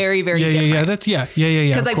Interesting. very, very different. Yeah. That's yeah.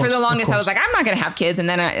 Because like for the longest I was like, I'm not going to have kids. And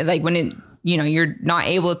then when it, you're not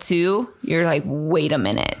able to, you're like, wait a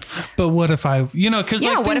minute. But what if what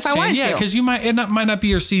if I wanted to? Because it might not be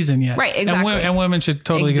your season yet. Right, exactly. And women should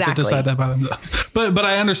totally get to decide that by themselves. But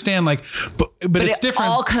I understand, like, but it's different.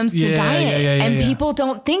 It all comes to diet. And people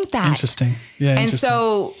don't think that. Interesting. Yeah. And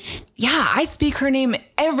so, I speak her name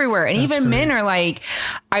everywhere. And even men are like,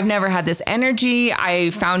 I've never had this energy. I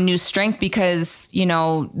found new strength because,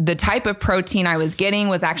 the type of protein I was getting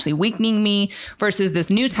was actually weakening me versus this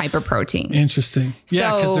new type of protein. Interesting.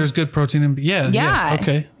 Yeah, because there's good protein in yeah.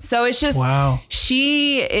 Okay. So it's just,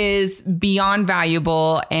 she is beyond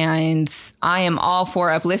valuable and I am all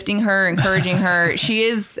for uplifting her, encouraging her. She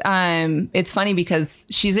is, it's funny because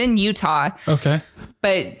she's in Utah. Okay.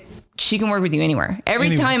 But she can work with you anywhere.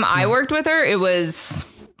 Every time I worked with her, it was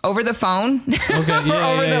over the phone or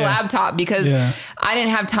over the laptop because I didn't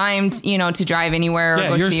have time, to drive anywhere or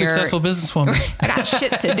go you're see her. You're a successful businesswoman. I got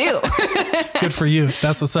shit to do. Good for you.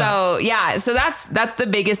 That's what's up. So that's the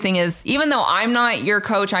biggest thing is, even though I'm not your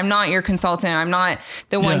coach, I'm not your consultant, I'm not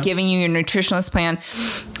the one giving you your nutritionist plan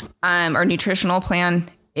or nutritional plan.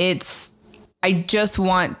 I just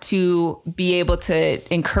want to be able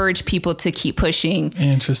to encourage people to keep pushing,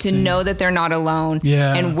 to know that they're not alone,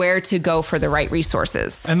 and where to go for the right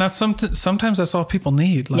resources. And that's sometimes that's all people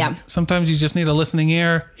need. Sometimes you just need a listening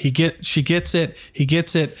ear. She gets it. He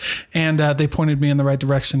gets it. And they pointed me in the right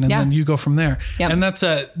direction, and then you go from there. Yep. And that's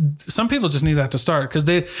some people just need that to start because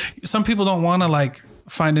some people don't want to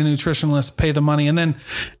find a nutritionist, pay the money, and then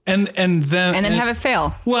have it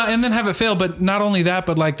fail. Well, and then have it fail. But not only that,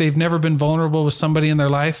 but they've never been vulnerable with somebody in their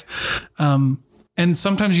life. And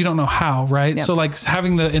sometimes you don't know how, right? Yep. So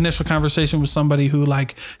having the initial conversation with somebody who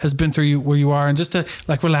has been through where you are and just to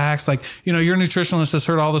relax, your nutritionist has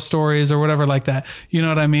heard all the stories or whatever like that. You know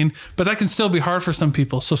what I mean? But that can still be hard for some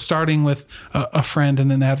people. So starting with a friend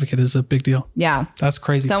and an advocate is a big deal. Yeah. That's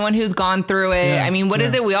crazy. Someone who's gone through it. Yeah. I mean, what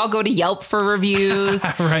is it? We all go to Yelp for reviews.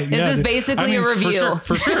 Right. This is basically a review.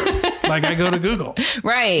 For sure. I go to Google.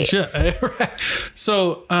 Right. Sure. Right.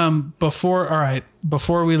 So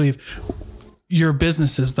before we leave, your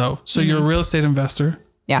businesses though. So you're a real estate investor.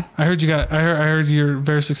 Yeah. I heard you're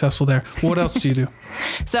very successful there. What else do you do?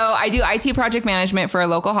 So I do IT project management for a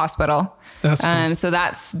local hospital. That's cool. So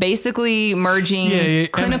that's basically merging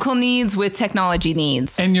clinical needs with technology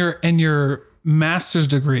needs. And your master's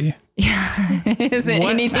degree. Isn't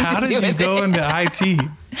anything how to do did you with go it. into IT?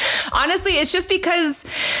 Honestly, it's just because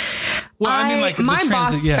like my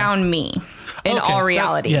boss found me in all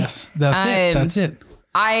reality. That's it.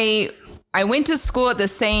 I went to school at the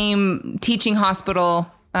same teaching hospital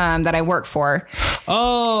that I work for.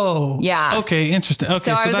 Oh, yeah. Okay, interesting. Okay,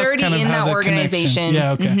 so I was already in that organization.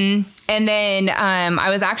 Yeah, okay. Mm-hmm. And then I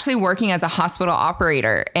was actually working as a hospital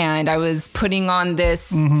operator, and I was putting on this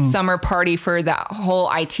summer party for the whole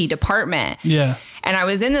IT department. Yeah. And I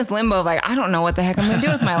was in this limbo of like, I don't know what the heck I'm going to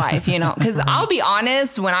do with my life, because I'll be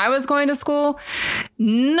honest, when I was going to school,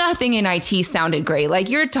 nothing in IT sounded great. Like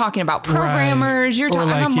you're talking about programmers, you're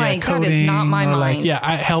talking, I'm like, that is not my mind.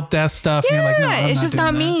 Help desk stuff. Yeah, and you're like, no, it's just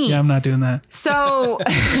not me. Yeah, I'm not doing that. So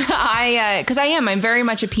I'm very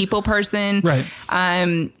much a people person. Right.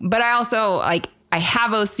 But I also I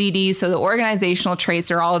have OCD, so the organizational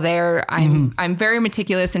traits are all there. I'm very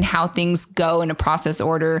meticulous in how things go in a process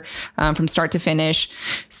order from start to finish.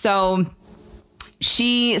 So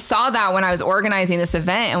she saw that when I was organizing this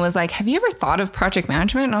event and was like, have you ever thought of project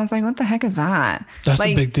management? And I was like, what the heck is that? That's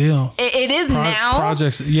a big deal. It is now.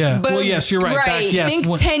 Projects. Yeah. But, well, yes, you're right. Right. Think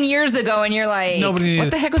 10 years ago and you're like, what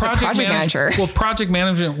the heck was a project manager? Well, project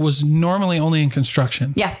management was normally only in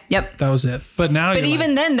construction. Yeah. Yep. That was it. But now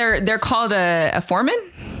even then they're called a foreman.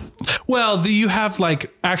 Well, you have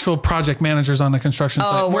like actual project managers on the construction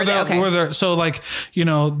site. Okay. So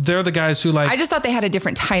they're the guys who I just thought they had a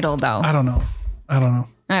different title though. I don't know.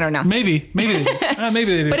 Maybe they do.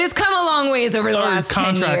 Maybe they do. But it's come a long ways over the last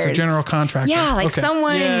 10 years. General contractor. Yeah,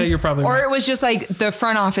 someone. Yeah, you're probably or right. It was just like the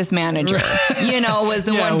front office manager, was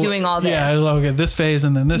the one doing all this. Yeah, okay, this phase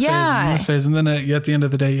and then this phase and then this phase. And then at the end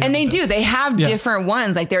of the day. And they have different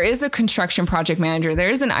ones. Like there is a construction project manager.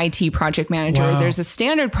 There is an IT project manager. Wow. There's a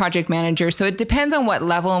standard project manager. So it depends on what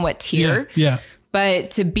level and what tier. Yeah.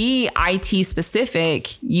 But to be IT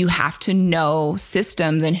specific, you have to know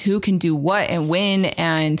systems and who can do what and when.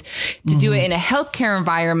 And to do it in a healthcare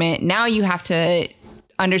environment, now you have to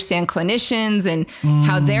understand clinicians and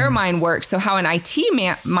how their mind works. So how an IT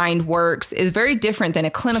mind works is very different than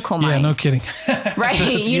a clinical mind. Yeah, no kidding.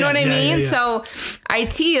 Right? You know what I mean? Yeah. So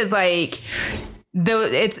IT is like,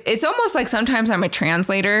 it's almost like sometimes I'm a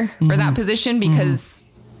translator for that position because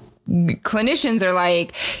clinicians are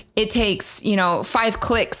like, it takes, 5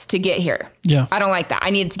 clicks to get here. Yeah. I don't like that.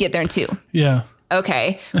 I need to get there in 2. Yeah.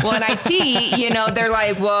 Okay. Well, in IT, they're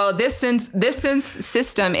like, well, this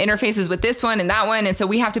system interfaces with this one and that one. And so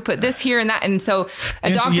we have to put this here and that. And so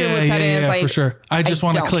a doctor looks at it and is like, for sure. I just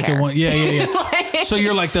want to click it one. Yeah. So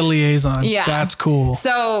you're like the liaison. Yeah. That's cool.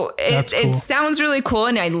 So it sounds really cool.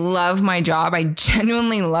 And I love my job. I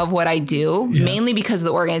genuinely love what I do, mainly because of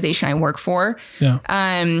the organization I work for. Yeah.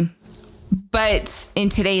 But in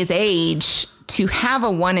today's age, to have a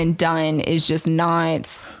one and done is just not,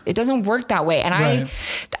 it doesn't work that way. And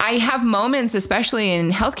I have moments, especially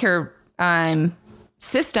in healthcare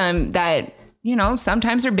system that,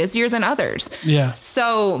 sometimes are busier than others. Yeah.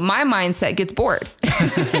 So my mindset gets bored.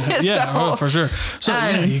 Yeah, for sure. So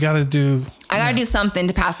you got to do. I got to do something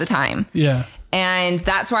to pass the time. Yeah. And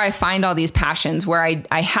that's where I find all these passions where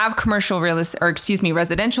I have residential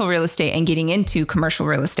real estate and getting into commercial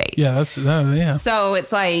real estate. Yeah. So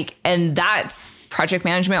it's like, and that's project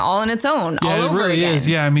management all in its own, all over again. It really is.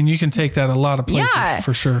 Yeah. I mean, you can take that a lot of places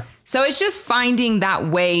for sure. So it's just finding that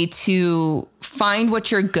way to find what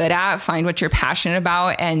you're good at, find what you're passionate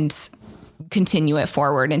about, and continue it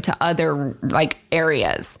forward into other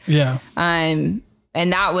areas. Yeah.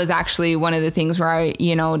 And that was actually one of the things where I,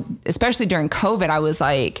 especially during COVID, I was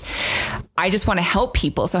like, I just want to help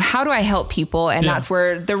people. So how do I help people? And that's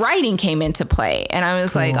where the writing came into play. And I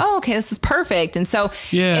was like, oh, okay, this is perfect. And so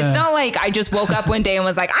it's not like I just woke up one day and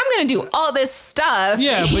was like, I'm going to do all this stuff.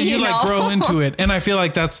 Yeah, but you grow into it. And I feel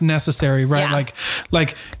like that's necessary, right? Yeah.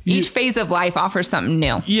 Like each phase of life offers something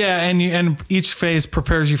new. Yeah. And each phase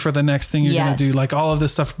prepares you for the next thing you're going to do. Like all of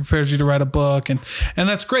this stuff prepares you to write a book, and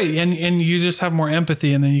that's great. And you just have more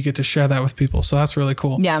empathy, and then you get to share that with people. So that's really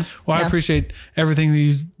cool. Yeah. Well, I appreciate everything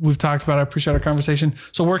we've talked about. I appreciate our conversation.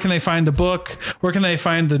 So where can they find the book? Where can they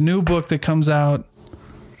find the new book that comes out?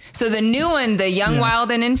 So the new one, The Young,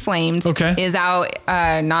 Wild, and Inflamed, is out,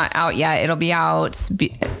 not out yet. It'll be out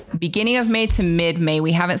beginning of May to mid-May.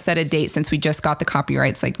 We haven't set a date since we just got the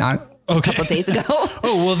copyrights not a couple days ago.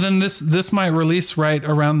 Oh, well then this might release right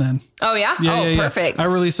around then. Oh yeah? Yeah, perfect. I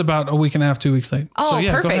release about a week and a half, 2 weeks late. Oh,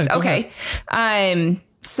 so, perfect. Go ahead. Okay.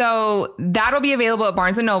 So that'll be available at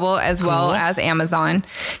Barnes & Noble as well as Amazon.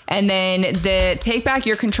 And then the Take Back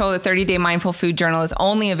Your Control, the 30-Day Mindful Food Journal is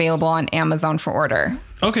only available on Amazon for order.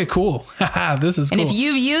 Okay, cool. This is cool. And if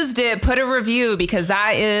you've used it, put a review because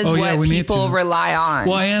that is what people rely on.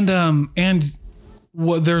 Well, and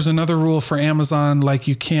there's another rule for Amazon, like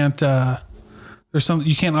you can't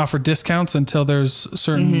you can't offer discounts until there's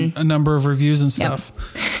a number of reviews and stuff.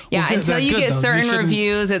 Yep. Yeah, well, until you get certain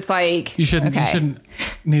reviews, it's like you shouldn't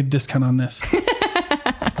need a discount on this.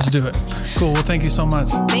 Just do it. Cool. Well, thank you so much.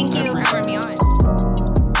 Thank you for having me on.